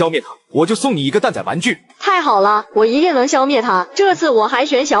果你能消灭它，我就送你一个蛋仔玩具。太好了，我一定能消灭它，这次我还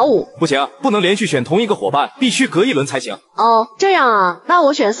选小舞。不行，不能连续选同一个伙伴，必须隔1轮才行。哦，这样啊，那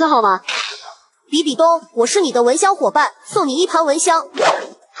我选4号吧。比比东，我是你的蚊香伙伴，送你1盘蚊香。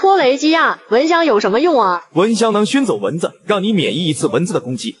托雷基亚，蚊香有什么用啊？蚊香能熏走蚊子，让你免疫1次蚊子的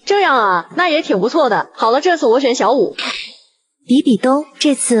攻击。这样啊，那也挺不错的。好了，这次我选小舞。比比东，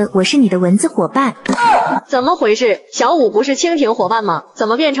这次我是你的蚊子伙伴。怎么回事？小舞不是蜻蜓伙伴吗？怎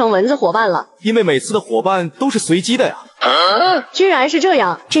么变成蚊子伙伴了？因为每次的伙伴都是随机的呀。居然是这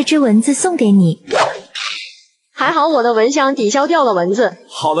样，这只蚊子送给你。还好我的蚊香抵消掉了蚊子。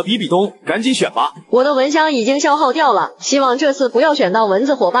好了，比比东，赶紧选吧。我的蚊香已经消耗掉了，希望这次不要选到蚊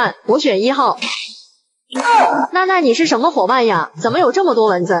子伙伴，我选1号。那你是什么伙伴呀？怎么有这么多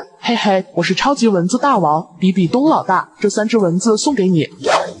蚊子？嘿嘿，我是超级蚊子大王比比东老大，这3只蚊子送给你。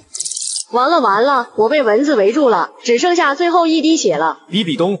完了，我被蚊子围住了，只剩下最后1滴血了。比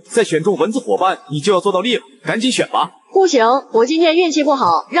比东，在选中蚊子伙伴，你就要做到力了，赶紧选吧。不行，我今天运气不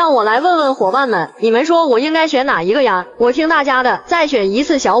好，让我来问问伙伴们，你们说我应该选哪一个呀？我听大家的，再选1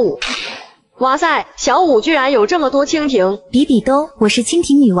次小舞。哇塞，小舞居然有这么多蜻蜓！比比东，我是蜻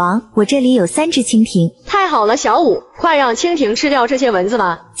蜓女王，我这里有3只蜻蜓。太好了，小舞，快让蜻蜓吃掉这些蚊子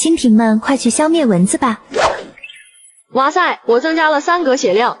吧！蜻蜓们，快去消灭蚊子吧！哇塞，我增加了3格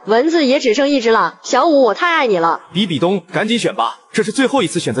血量，蚊子也只剩1只了。小舞，我太爱你了！比比东，赶紧选吧，这是最后1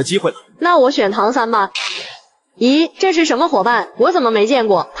次选择机会了。那我选唐三吧。咦，这是什么伙伴？我怎么没见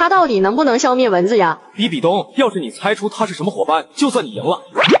过？他到底能不能消灭蚊子呀？比比东，要是你猜出他是什么伙伴，就算你赢了，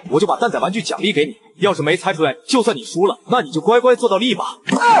我就把蛋仔玩具奖励给你；要是没猜出来，就算你输了，那你就乖乖做到力吧。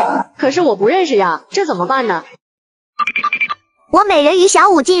可是我不认识呀，这怎么办呢？我美人鱼小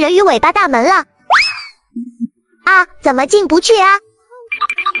舞进人鱼尾巴大门了。啊，怎么进不去啊？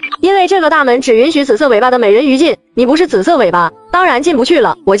因为这个大门只允许紫色尾巴的美人鱼进，你不是紫色尾巴，当然进不去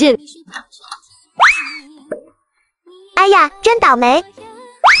了。我进。哎呀，真倒霉！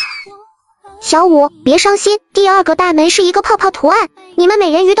小舞，别伤心，第2个大门是一个泡泡图案，你们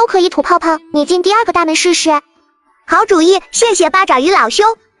美人鱼都可以吐泡泡，你进第2个大门试试。好主意，谢谢八爪鱼老兄。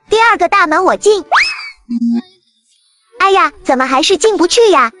第2个大门我进。哎呀，怎么还是进不去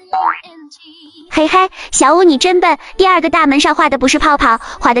呀？嘿嘿，小舞你真笨，第2个大门上画的不是泡泡，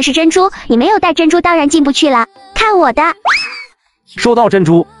画的是珍珠，你没有带珍珠，当然进不去了。看我的！收到珍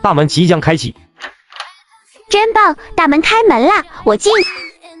珠，大门即将开启。真棒，大门开门啦，我进。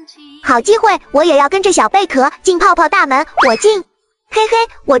好机会，我也要跟着小贝壳进泡泡大门，我进。嘿嘿，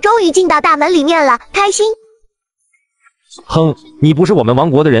我终于进到大门里面了，开心。哼，你不是我们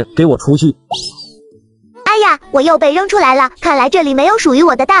王国的人，给我出去！哎呀，我又被扔出来了，看来这里没有属于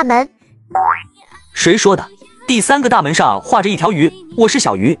我的大门。谁说的？第3个大门上画着一条鱼，我是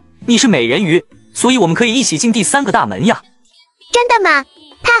小鱼，你是美人鱼，所以我们可以一起进第3个大门呀。真的吗？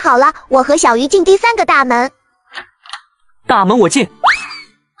太好了，我和小鱼进第3个大门。大门我进。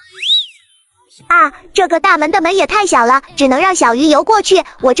啊，这个大门的门也太小了，只能让小鱼游过去，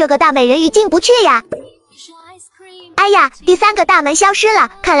我这个大美人鱼进不去呀。哎呀，第3个大门消失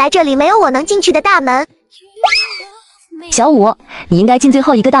了，看来这里没有我能进去的大门。小舞，你应该进最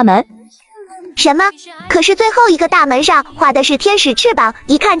后1个大门。什么？可是最后1个大门上画的是天使翅膀，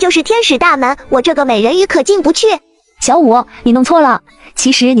一看就是天使大门，我这个美人鱼可进不去。小舞，你弄错了，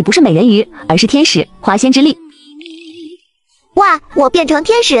其实你不是美人鱼，而是天使，花仙之力。哇，我变成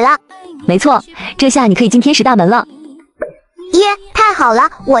天使了！没错，这下你可以进天使大门了。耶，太好了，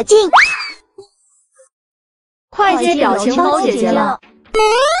我进！快接表情包姐姐了！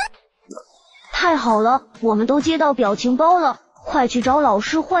太好了，我们都接到表情包了，快去找老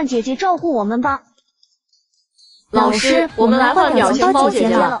师换姐姐照顾我们吧。老师，我们来换表情包姐姐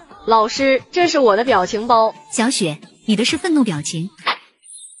了。老师，这是我的表情包。小雪，你的是愤怒表情。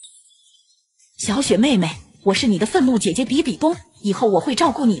小雪妹妹，我是你的愤怒姐姐比比东，以后我会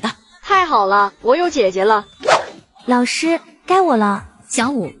照顾你的。太好了，我有姐姐了。老师，该我了。小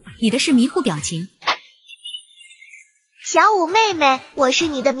舞，你的是迷糊表情。小舞妹妹，我是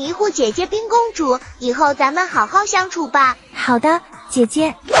你的迷糊姐姐冰公主，以后咱们好好相处吧。好的，姐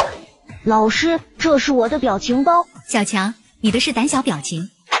姐。老师，这是我的表情包。小强，你的是胆小表情。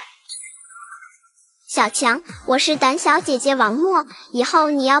小强，我是胆小姐姐王默，以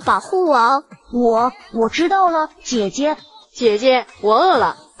后你要保护我哦。我知道了，姐姐。姐姐，我饿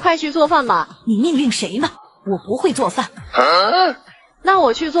了，快去做饭吧。你命令谁呢？我不会做饭。那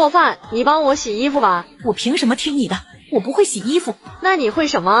我去做饭，你帮我洗衣服吧。我凭什么听你的？我不会洗衣服。那你会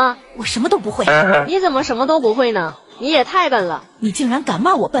什么啊？我什么都不会。你怎么什么都不会呢？你也太笨了。你竟然敢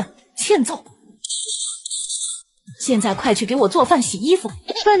骂我笨，欠揍！现在快去给我做饭洗衣服。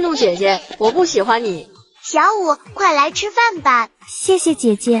愤怒姐姐，我不喜欢你。小舞，快来吃饭吧。谢谢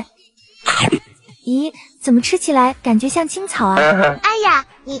姐姐。咦，怎么吃起来感觉像青草啊？哎呀，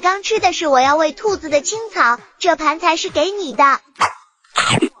你刚吃的是我要喂兔子的青草，这盘才是给你的。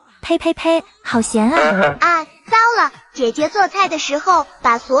呸呸呸，好咸啊！啊，糟了，姐姐做菜的时候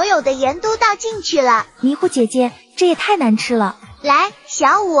把所有的盐都倒进去了。迷糊姐姐，这也太难吃了。来，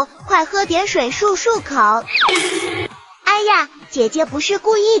小舞，快喝点水漱漱口。哎呀，姐姐不是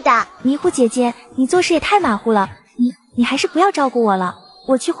故意的。迷糊姐姐，你做事也太马虎了，你还是不要照顾我了，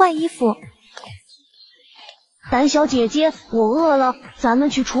我去换衣服。胆小姐姐，我饿了，咱们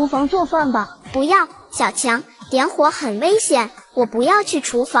去厨房做饭吧。不要，小强，点火很危险，我不要去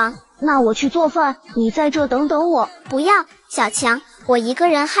厨房。那我去做饭，你在这等等我。不要，小强，我一个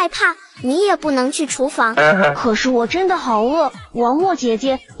人害怕，你也不能去厨房。可是我真的好饿，王默姐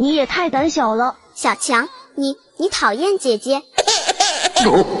姐，你也太胆小了。小强，你讨厌姐姐。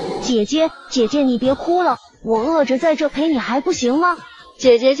姐姐，你别哭了，我饿着在这陪你还不行吗？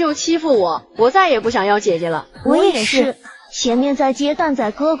姐姐就欺负我，我再也不想要姐姐了。我也是。前面再接蛋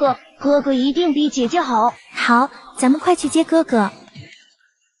仔哥哥，哥哥一定比姐姐好。好，咱们快去接哥哥。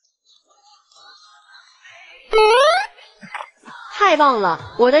太棒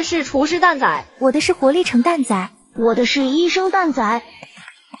了，我的是厨师蛋仔，我的是活力城蛋仔，我的是医生蛋仔。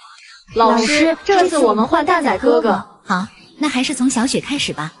老师，这次我们换蛋仔哥哥。好，那还是从小雪开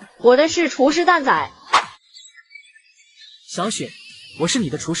始吧。我的是厨师蛋仔。小雪，我是你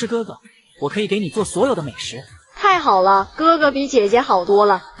的厨师哥哥，我可以给你做所有的美食。太好了，哥哥比姐姐好多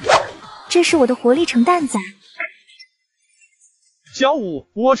了。这是我的活力城蛋仔。小舞，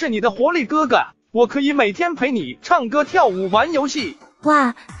我是你的活力哥哥，我可以每天陪你唱歌跳舞玩游戏。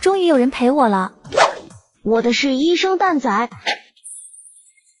哇，终于有人陪我了。我的是医生蛋仔。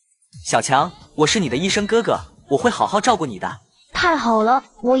小强，我是你的医生哥哥，我会好好照顾你的。太好了，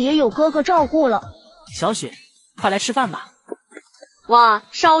我也有哥哥照顾了。小雪，快来吃饭吧。哇，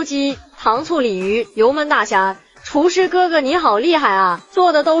烧鸡、糖醋鲤鱼、油焖大虾，厨师哥哥你好厉害啊，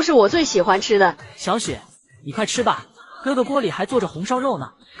做的都是我最喜欢吃的。小雪，你快吃吧，哥哥锅里还做着红烧肉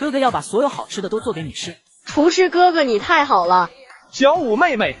呢，哥哥要把所有好吃的都做给你吃。厨师哥哥你太好了。小舞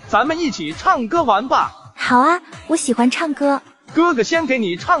妹妹，咱们一起唱歌玩吧。好啊，我喜欢唱歌。哥哥先给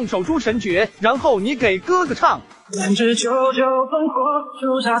你唱首诸神诀，然后你给哥哥唱。愿只久久烽火，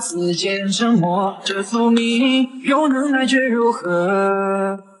如杀此间生魔。这宿命又能奈却如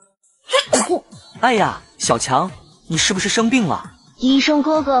何？哎呀，小强，你是不是生病了？医生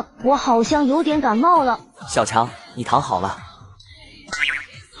哥哥，我好像有点感冒了。小强，你躺好了，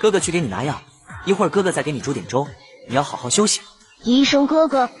哥哥去给你拿药，一会儿哥哥再给你煮点粥，你要好好休息。医生哥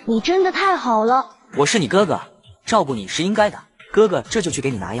哥，你真的太好了。我是你哥哥，照顾你是应该的。哥哥这就去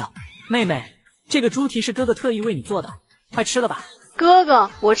给你拿药。妹妹，这个猪蹄是哥哥特意为你做的，快吃了吧。哥哥，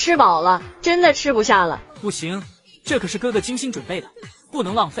我吃饱了，真的吃不下了。不行，这可是哥哥精心准备的，不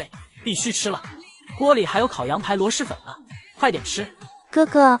能浪费，必须吃了。锅里还有烤羊排螺蛳粉呢，快点吃。哥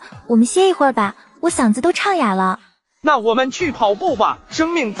哥，我们歇一会儿吧，我嗓子都唱哑了。那我们去跑步吧，生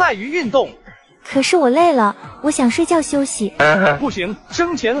命在于运动。可是我累了，我想睡觉休息。不行，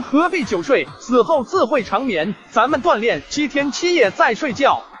生前何必久睡，死后自会长眠。咱们锻炼7天7夜再睡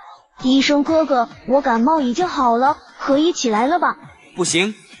觉。医生哥哥，我感冒已经好了，可以起来了吧？不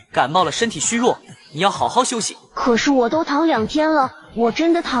行，感冒了身体虚弱，你要好好休息。可是我都躺2天了，我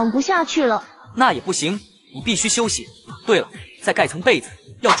真的躺不下去了。那也不行，你必须休息。对了，再盖层被子，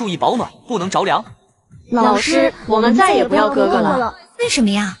要注意保暖，不能着凉。老师，我们再也不要哥哥了。为什么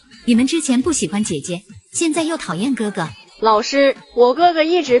呀？你们之前不喜欢姐姐，现在又讨厌哥哥。老师，我哥哥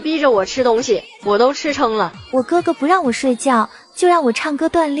一直逼着我吃东西，我都吃撑了。我哥哥不让我睡觉，就让我唱歌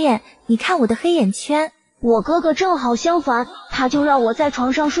锻炼，你看我的黑眼圈。我哥哥正好相反，他就让我在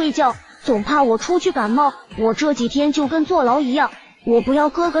床上睡觉，总怕我出去感冒。我这几天就跟坐牢一样，我不要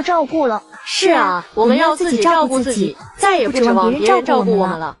哥哥照顾了。是啊，我们要自己照顾自己，再也不指望别人照顾我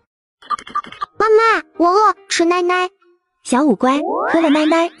们了。妈妈，我饿，吃奶奶。小五乖，喝了奶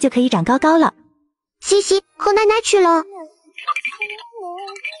奶就可以长高高了。西西，喝奶奶去了。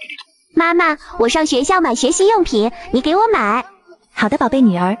妈妈，我上学校买学习用品，你给我买。好的，宝贝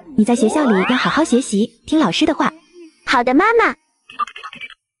女儿，你在学校里要好好学习，听老师的话。好的，妈妈。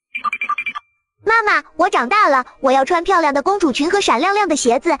妈妈，我长大了，我要穿漂亮的公主裙和闪亮亮的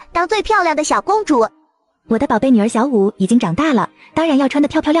鞋子，当最漂亮的小公主。我的宝贝女儿小五已经长大了，当然要穿得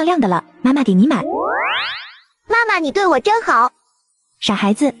漂漂亮亮的了，妈妈给你买。妈妈，你对我真好。傻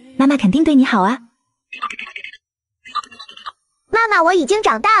孩子，妈妈肯定对你好啊。妈妈，我已经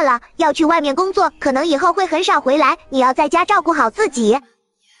长大了，要去外面工作，可能以后会很少回来，你要在家照顾好自己。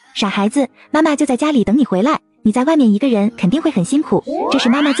傻孩子，妈妈就在家里等你回来，你在外面一个人肯定会很辛苦，这是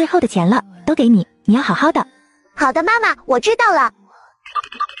妈妈最后的钱了，都给你，你要好好的。好的，妈妈，我知道了。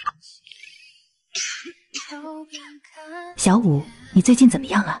小五，你最近怎么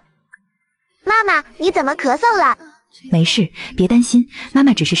样啊？妈妈，你怎么咳嗽了？没事，别担心，妈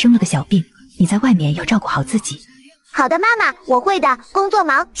妈只是生了个小病，你在外面要照顾好自己。好的，妈妈，我会的。工作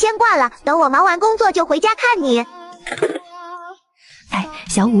忙，先挂了，等我忙完工作就回家看你。哎，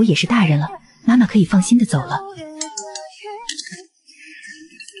小五也是大人了，妈妈可以放心的走了。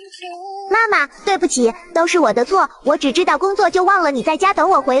妈妈，对不起，都是我的错，我只知道工作就忘了你在家等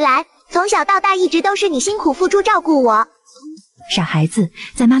我回来。从小到大一直都是你辛苦付出照顾我。傻孩子，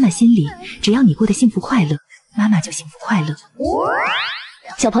在妈妈心里，只要你过得幸福快乐，妈妈就幸福快乐。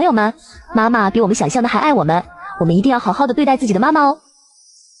小朋友们，妈妈比我们想象的还爱我们，我们一定要好好的对待自己的妈妈哦。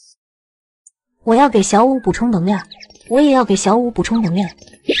我要给小五补充能量，我也要给小五补充能量。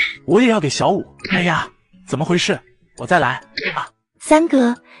我也要给小五。哎呀，怎么回事？我再来啊！三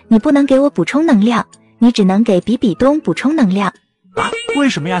哥，你不能给我补充能量，你只能给比比东补充能量。啊？为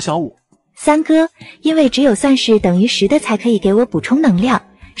什么呀，小五？三哥，因为只有算式等于10的才可以给我补充能量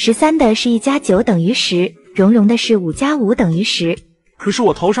，13的是1加9等于10，蓉蓉的是5加5等于10。可是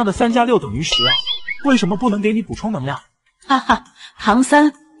我头上的3加6等于10啊，为什么不能给你补充能量？哈哈，唐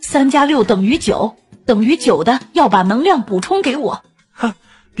三，3加6等于9，等于9的要把能量补充给我。哼，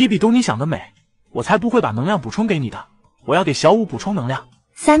比比东你想得美，我才不会把能量补充给你的，我要给小五补充能量。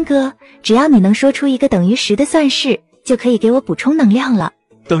三哥，只要你能说出一个等于10的算式，就可以给我补充能量了。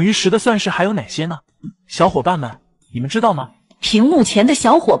等于10的算式还有哪些呢？小伙伴们，你们知道吗？屏幕前的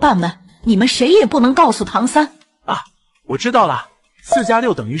小伙伴们，你们谁也不能告诉唐三啊！我知道了，4加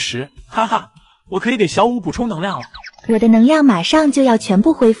6等于10，哈哈，我可以给小五补充能量了。我的能量马上就要全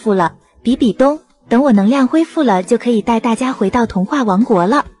部恢复了，比比东，等我能量恢复了，就可以带大家回到童话王国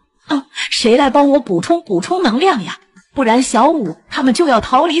了。谁来帮我补充能量呀？不然小五他们就要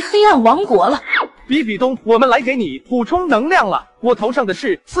逃离黑暗王国了。比比东，我们来给你补充能量了。我头上的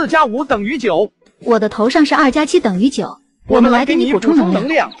是4加5等于9，我的头上是2加7等于9。我们来给你补充能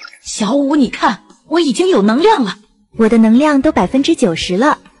量。小五，你看，我已经有能量了。我的能量都90%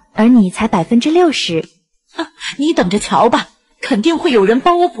了，而你才60%。你等着瞧吧，肯定会有人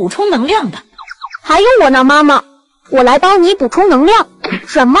帮我补充能量的。还有我呢，妈妈，我来帮你补充能量。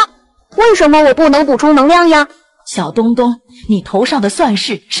什么？为什么我不能补充能量呀？小东东，你头上的算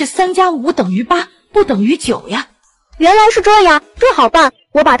式是3加5等于8，不等于9呀。原来是这样，这好办，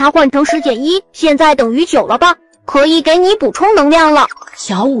我把它换成10减1，现在等于9了吧？可以给你补充能量了。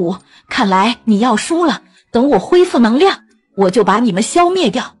小五，看来你要输了，等我恢复能量，我就把你们消灭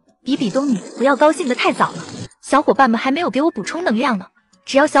掉。比比东，你不要高兴得太早了，小伙伴们还没有给我补充能量呢。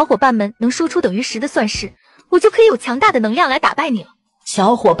只要小伙伴们能说出等于10的算式，我就可以有强大的能量来打败你了。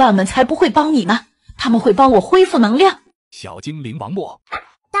小伙伴们才不会帮你呢，他们会帮我恢复能量。小精灵王默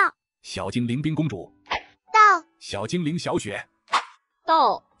到，小精灵冰公主到，小精灵小雪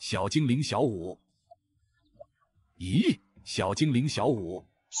到，小精灵小五。咦，小精灵小五，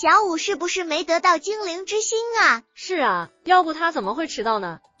小五是不是没得到精灵之心啊？是啊，要不他怎么会迟到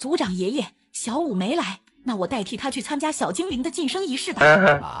呢？族长爷爷，小五没来，那我代替他去参加小精灵的晋升仪式吧。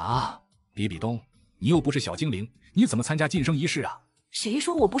啊，比比东，你又不是小精灵，你怎么参加晋升仪式啊？谁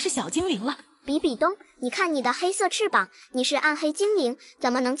说我不是小精灵了？比比东，你看你的黑色翅膀，你是暗黑精灵，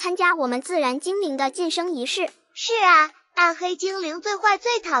怎么能参加我们自然精灵的晋升仪式？是啊，暗黑精灵最坏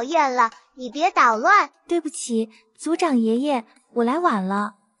最讨厌了，你别捣乱。对不起，族长爷爷，我来晚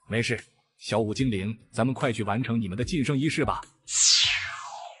了。没事，小五精灵，咱们快去完成你们的晋升仪式吧。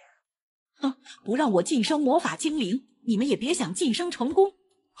不让我晋升魔法精灵，你们也别想晋升成功。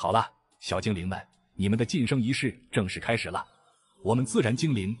好了，小精灵们，你们的晋升仪式正式开始了。我们自然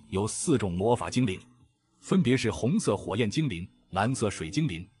精灵有4种魔法精灵，分别是红色火焰精灵、蓝色水精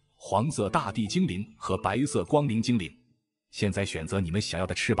灵、黄色大地精灵和白色光明精灵。现在选择你们想要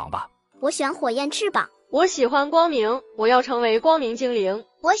的翅膀吧。我选火焰翅膀。我喜欢光明，我要成为光明精灵。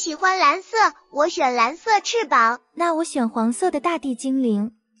我喜欢蓝色，我选蓝色翅膀。那我选黄色的大地精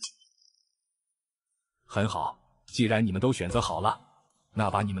灵。很好，既然你们都选择好了，那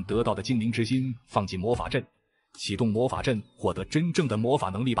把你们得到的精灵之心放进魔法阵，启动魔法阵，获得真正的魔法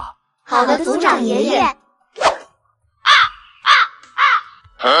能力吧。好的，族长爷爷。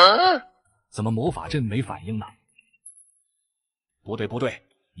怎么魔法阵没反应呢？不对不对，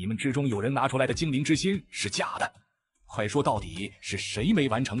你们之中有人拿出来的精灵之心是假的，快说到底是谁没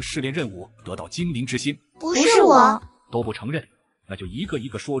完成试炼任务得到精灵之心？不是我。都不承认，那就一个一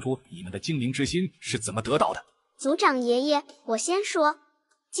个说出你们的精灵之心是怎么得到的。族长爷爷，我先说，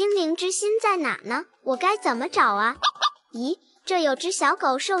精灵之心在哪呢？我该怎么找啊？咦，这有只小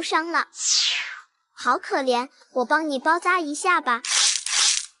狗受伤了，好可怜，我帮你包扎一下吧。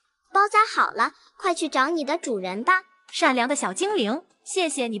包扎好了，快去找你的主人吧。善良的小精灵，谢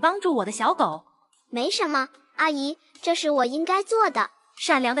谢你帮助我的小狗。没什么，阿姨，这是我应该做的。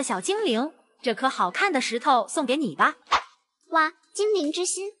善良的小精灵，这颗好看的石头送给你吧。哇，精灵之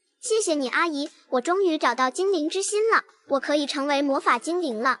心，谢谢你阿姨，我终于找到精灵之心了，我可以成为魔法精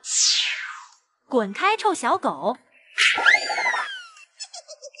灵了。滚开，臭小狗！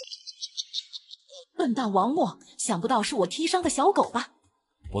笨蛋王默，想不到是我踢伤的小狗吧？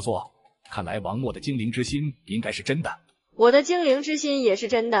不错，看来王默的精灵之心应该是真的。我的精灵之心也是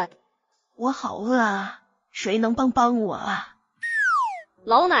真的。我好饿啊，谁能帮我啊？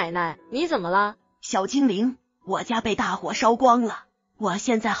老奶奶，你怎么了？小精灵，我家被大火烧光了，我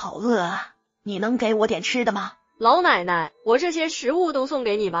现在好饿啊，你能给我点吃的吗？老奶奶，我这些食物都送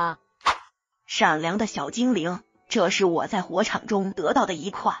给你吧。善良的小精灵，这是我在火场中得到的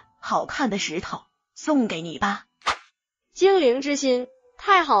一块好看的石头，送给你吧。精灵之心，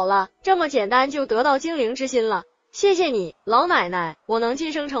太好了，这么简单就得到精灵之心了，谢谢你，老奶奶，我能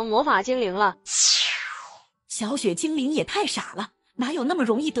晋升成魔法精灵了。小雪精灵也太傻了，哪有那么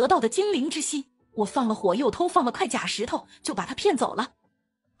容易得到的精灵之心？我放了火，又偷放了块假石头，就把他骗走了。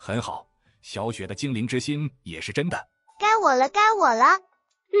很好，小雪的精灵之心也是真的。该我了，该我了。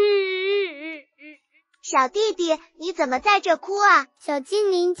小弟弟，你怎么在这哭啊？小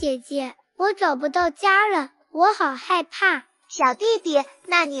精灵姐姐，我找不到家了，我好害怕。小弟弟，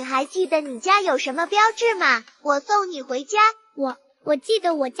那你还记得你家有什么标志吗？我送你回家。我记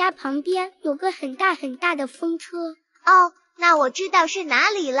得我家旁边有个很大很大的风车。哦，那我知道是哪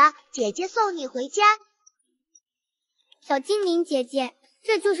里了，姐姐送你回家。小精灵姐姐，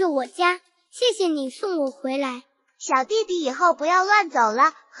这就是我家，谢谢你送我回来。小弟弟以后不要乱走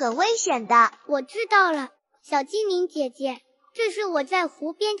了，很危险的。我知道了，小精灵姐姐，这是我在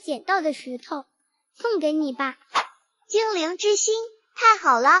湖边捡到的石头，送给你吧。精灵之心，太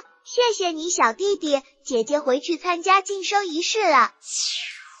好了，谢谢你小弟弟，姐姐回去参加晋升仪式了。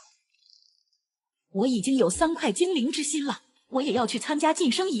我已经有3块精灵之心了，我也要去参加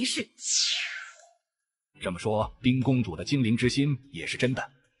晋升仪式。这么说，冰公主的精灵之心也是真的。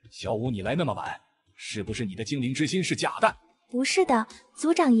小舞，你来那么晚，是不是你的精灵之心是假的？不是的，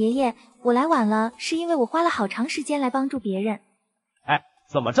族长爷爷，我来晚了，是因为我花了好长时间来帮助别人。哎，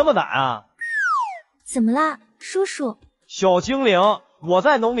怎么这么难啊？怎么啦，叔叔？小精灵，我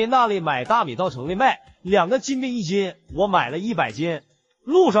在农民那里买大米到城里卖，2个金币1斤，我买了100斤。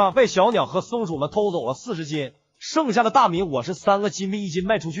路上被小鸟和松鼠们偷走了40斤，剩下的大米我是3个金币1斤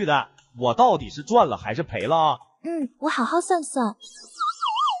卖出去的，我到底是赚了还是赔了啊？我好好算算。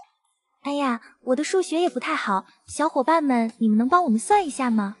哎呀，我的数学也不太好，小伙伴们，你们能帮我们算一下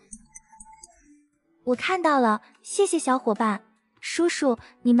吗？我看到了，谢谢小伙伴。叔叔，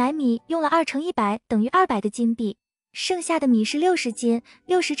你买米用了2乘100等于200个金币，剩下的米是60斤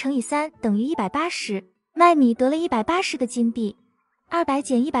，60乘以3等于180，卖米得了180个金币。200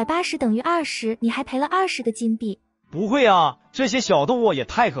减180等于20，你还赔了20个金币。不会啊，这些小动物也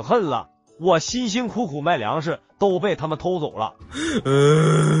太可恨了，我辛辛苦苦卖粮食都被他们偷走了。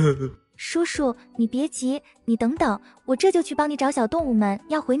叔叔，你别急，你等等，我这就去帮你找小动物们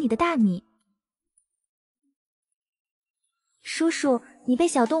要回你的大米。叔叔，你被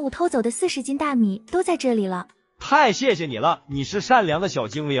小动物偷走的40斤大米都在这里了。太谢谢你了，你是善良的小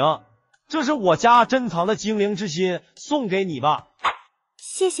精灵，这是我家珍藏的精灵之心，送给你吧。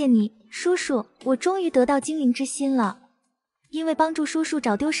谢谢你，叔叔，我终于得到精灵之心了。因为帮助叔叔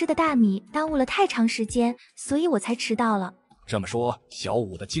找丢失的大米耽误了太长时间，所以我才迟到了。这么说，小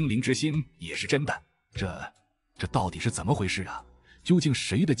舞的精灵之心也是真的，这到底是怎么回事啊？究竟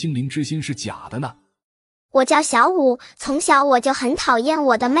谁的精灵之心是假的呢？我叫小舞，从小我就很讨厌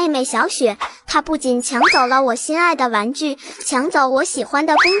我的妹妹小雪，她不仅抢走了我心爱的玩具，抢走我喜欢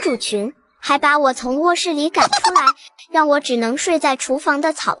的公主裙，还把我从卧室里赶出来，让我只能睡在厨房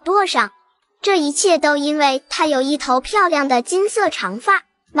的草垛上。这一切都因为她有一头漂亮的金色长发。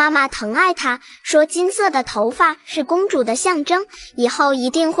妈妈疼爱她，说金色的头发是公主的象征，以后一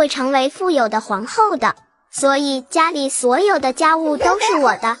定会成为富有的皇后的。所以家里所有的家务都是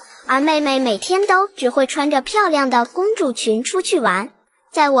我的，而妹妹每天都只会穿着漂亮的公主裙出去玩。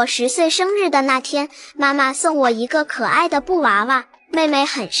在我10岁生日的那天，妈妈送我一个可爱的布娃娃，妹妹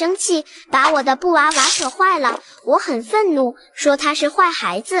很生气，把我的布娃娃扯坏了。我很愤怒，说她是坏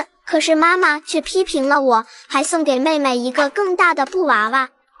孩子，可是妈妈却批评了我，还送给妹妹一个更大的布娃娃。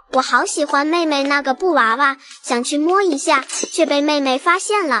我好喜欢妹妹那个布娃娃，想去摸一下，却被妹妹发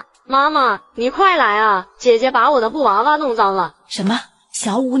现了。妈妈，你快来啊！姐姐把我的布娃娃弄脏了。什么？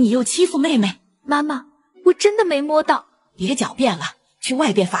小舞，你又欺负妹妹？妈妈，我真的没摸到。别狡辩了，去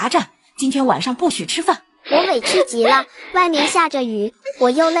外边罚站，今天晚上不许吃饭。我委屈极了，外面下着雨，我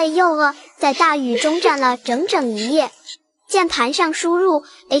又累又饿，在大雨中站了整整1夜。键盘上输入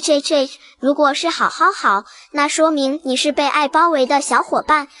HHH， 如果是好好好，那说明你是被爱包围的小伙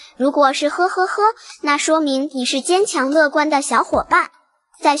伴；如果是呵呵呵，那说明你是坚强乐观的小伙伴。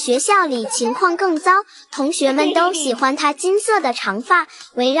在学校里情况更糟，同学们都喜欢他金色的长发，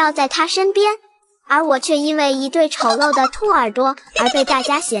围绕在他身边，而我却因为一对丑陋的兔耳朵而被大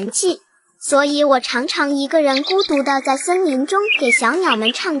家嫌弃。所以我常常一个人孤独地在森林中给小鸟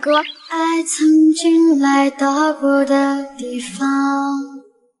们唱歌。爱曾经来到过的地方，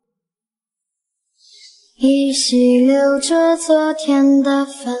依稀留着昨天的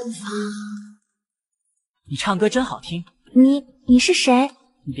芬芳。你唱歌真好听。你是谁？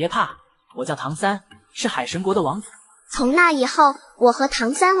你别怕，我叫唐三，是海神国的王子。从那以后，我和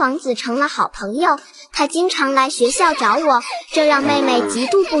唐三王子成了好朋友，他经常来学校找我，这让妹妹嫉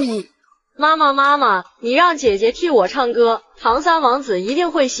妒不已。妈妈，你让姐姐替我唱歌，唐三王子一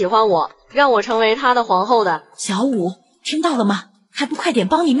定会喜欢我，让我成为他的皇后的。小舞，听到了吗？还不快点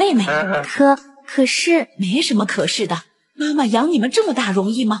帮你妹妹？可是没什么可是的，妈妈养你们这么大容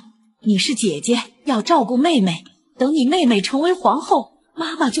易吗？你是姐姐，要照顾妹妹，等你妹妹成为皇后，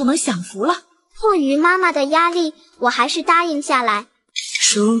妈妈就能享福了。迫于妈妈的压力，我还是答应下来。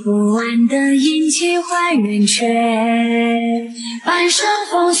数不完的阴气换圆缺，半生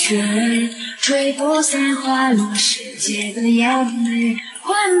风雪，吹破散花落世界的眼泪，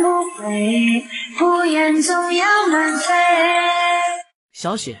换不回，不言总要满飞。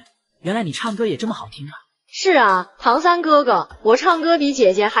小雪，原来你唱歌也这么好听啊！是啊，唐三哥哥，我唱歌比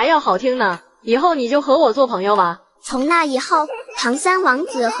姐姐还要好听呢，以后你就和我做朋友吧。从那以后，唐三王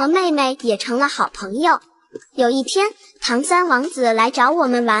子和妹妹也成了好朋友。有一天，唐三王子来找我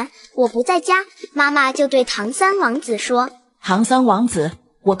们玩，我不在家，妈妈就对唐三王子说：唐三王子，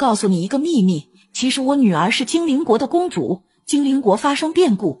我告诉你一个秘密，其实我女儿是精灵国的公主，精灵国发生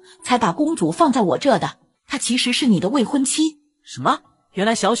变故，才把公主放在我这的，她其实是你的未婚妻。什么？原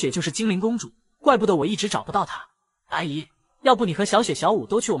来小雪就是精灵公主，怪不得我一直找不到她。阿姨，要不你和小雪、小舞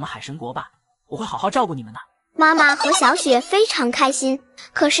都去我们海神国吧，我会好好照顾你们的。妈妈和小雪非常开心，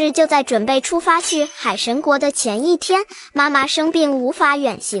可是就在准备出发去海神国的前一天，妈妈生病无法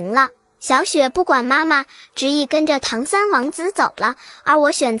远行了。小雪不管妈妈，执意跟着唐三王子走了，而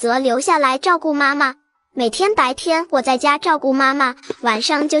我选择留下来照顾妈妈。每天白天我在家照顾妈妈，晚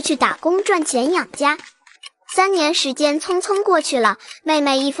上就去打工赚钱养家。3年时间匆匆过去了，妹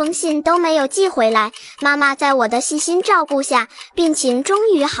妹一封信都没有寄回来。妈妈在我的细心照顾下，病情终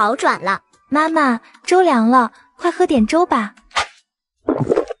于好转了。妈妈，粥凉了，快喝点粥吧。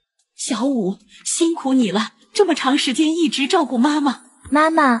小舞，辛苦你了，这么长时间一直照顾妈妈。妈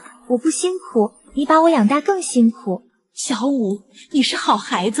妈，我不辛苦，你把我养大更辛苦。小舞，你是好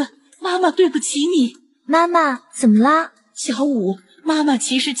孩子，妈妈对不起你。妈妈，怎么啦？小舞，妈妈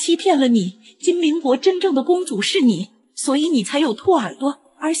其实欺骗了你，精灵国真正的公主是你，所以你才有兔耳朵，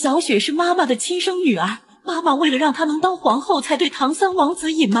而小雪是妈妈的亲生女儿。妈妈为了让她能当皇后，才对唐三王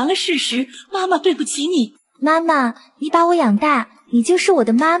子隐瞒了事实。妈妈对不起你。妈妈，你把我养大，你就是我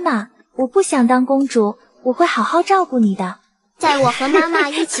的妈妈。我不想当公主，我会好好照顾你的。在我和妈妈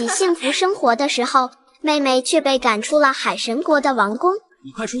一起幸福生活的时候，妹妹却被赶出了海神国的王宫。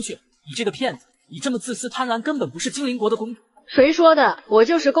你快出去！你这个骗子！你这么自私贪婪，根本不是精灵国的公主。谁说的？我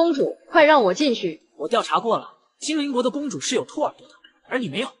就是公主，快让我进去！我调查过了，精灵国的公主是有兔耳朵的，而你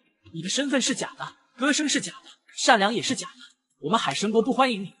没有。你的身份是假的，歌声是假的，善良也是假的。我们海神国不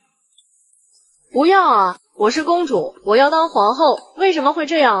欢迎你。不要啊！我是公主，我要当皇后，为什么会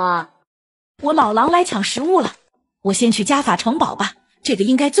这样啊？我老狼来抢食物了，我先去加法城堡吧，这个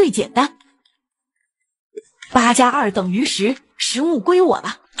应该最简单。8加2等于10，食物归我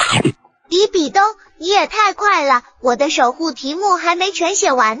了。比比东，你也太快了，我的守护题目还没全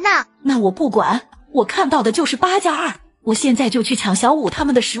写完呢。那我不管，我看到的就是8加2，我现在就去抢小舞他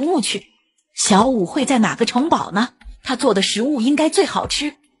们的食物去。小舞会在哪个城堡呢？他做的食物应该最好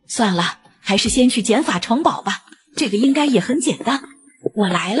吃。算了，还是先去减法城堡吧，这个应该也很简单。我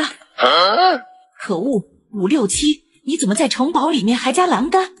来了。可恶，567，你怎么在城堡里面还加栏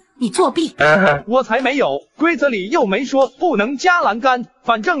杆？你作弊！我才没有，规则里又没说不能加栏杆，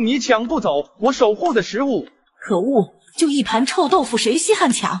反正你抢不走我守护的食物。可恶，就一盘臭豆腐谁稀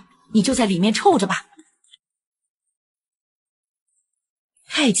罕抢？你就在里面臭着吧。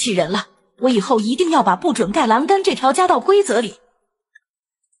太气人了，我以后一定要把不准盖栏杆这条加到规则里。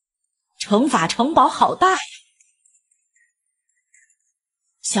惩罚城堡好大呀！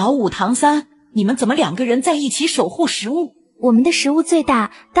小舞、唐三，你们怎么2个人在一起守护食物？我们的食物最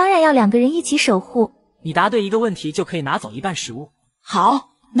大，当然要2个人一起守护。你答对一个问题就可以拿走1半食物。好，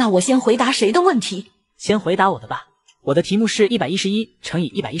那我先回答谁的问题？先回答我的吧。我的题目是111乘以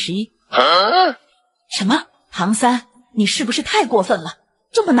111。什么？唐三，你是不是太过分了？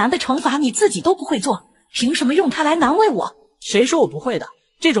这么难的惩罚你自己都不会做，凭什么用它来难为我？谁说我不会的？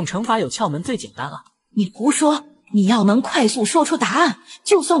这种惩罚有窍门，最简单了。你胡说！你要能快速说出答案，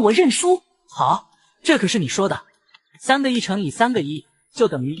就算我认输。好，这可是你说的。3个1乘以3个1就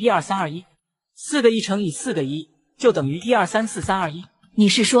等于12321，4个1乘以4个1就等于1234321。你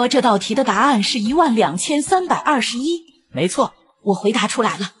是说这道题的答案是12321？没错，我回答出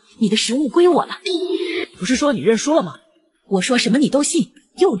来了，你的食物归我了。不是说你认输了吗？我说什么你都信，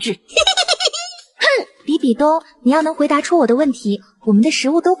幼稚。哼，比比东，你要能回答出我的问题，我们的食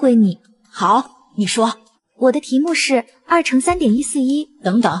物都归你。好，你说。我的题目是2乘3.141。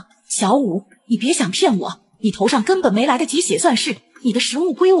等等，小舞，你别想骗我，你头上根本没来得及写算式，你的食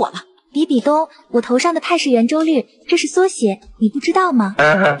物归我了。比比东，我头上的派是圆周率，这是缩写，你不知道吗？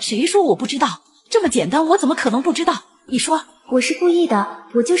谁说我不知道？这么简单，我怎么可能不知道？你说。我是故意的，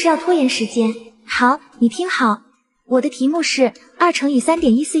我就是要拖延时间。好，你听好，我的题目是2乘以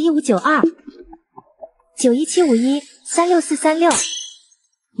3.1415592 91751364436。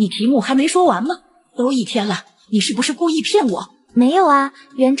你题目还没说完吗？都一天了，你是不是故意骗我？没有啊，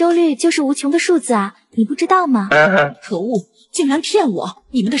圆周率就是无穷的数字啊，你不知道吗？可恶，竟然骗我！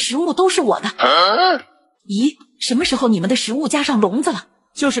你们的食物都是我的。咦，什么时候你们的食物加上笼子了？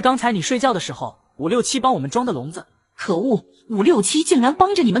就是刚才你睡觉的时候，567帮我们装的笼子。可恶，567竟然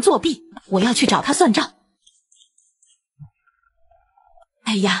帮着你们作弊，我要去找他算账。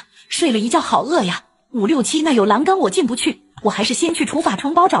哎呀，睡了一觉好饿呀！567那有栏杆我进不去，我还是先去除法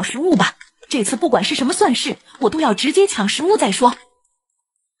城堡找食物吧。这次不管是什么算式，我都要直接抢食物再说。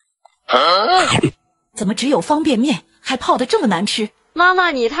怎么只有方便面，还泡得这么难吃？妈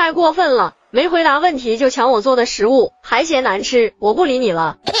妈，你太过分了，没回答问题就抢我做的食物，还嫌难吃，我不理你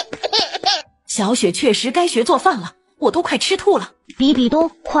了。小雪确实该学做饭了，我都快吃吐了。比比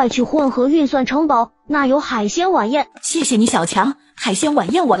东，快去混合运算城堡，那有海鲜晚宴。谢谢你小强，海鲜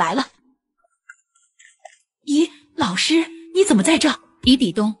晚宴我来了。咦，老师，你怎么在这？比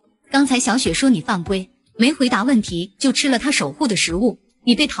比东，刚才小雪说你犯规，没回答问题就吃了她守护的食物，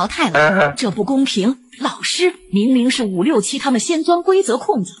你被淘汰了。这不公平，老师，明明是567他们先钻规则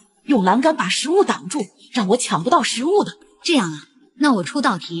空子，用栏杆把食物挡住，让我抢不到食物的。这样啊，那我出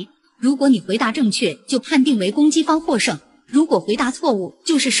道题，如果你回答正确，就判定为攻击方获胜；如果回答错误，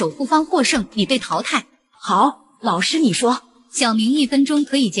就是守护方获胜，你被淘汰。好，老师你说。小明1分钟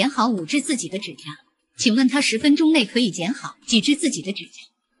可以剪好5只自己的指甲，请问他10分钟内可以剪好几只自己的指甲？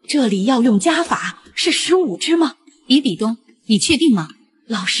这里要用加法，是15只吗？比比东，你确定吗？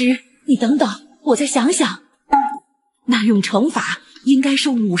老师，你等等，我再想想。那用乘法应该是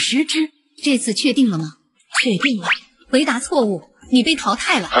50只。这次确定了吗？确定了。回答错误，你被淘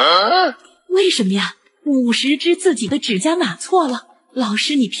汰了。为什么呀？50只自己的指甲哪错了？老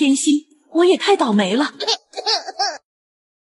师你偏心，我也太倒霉了。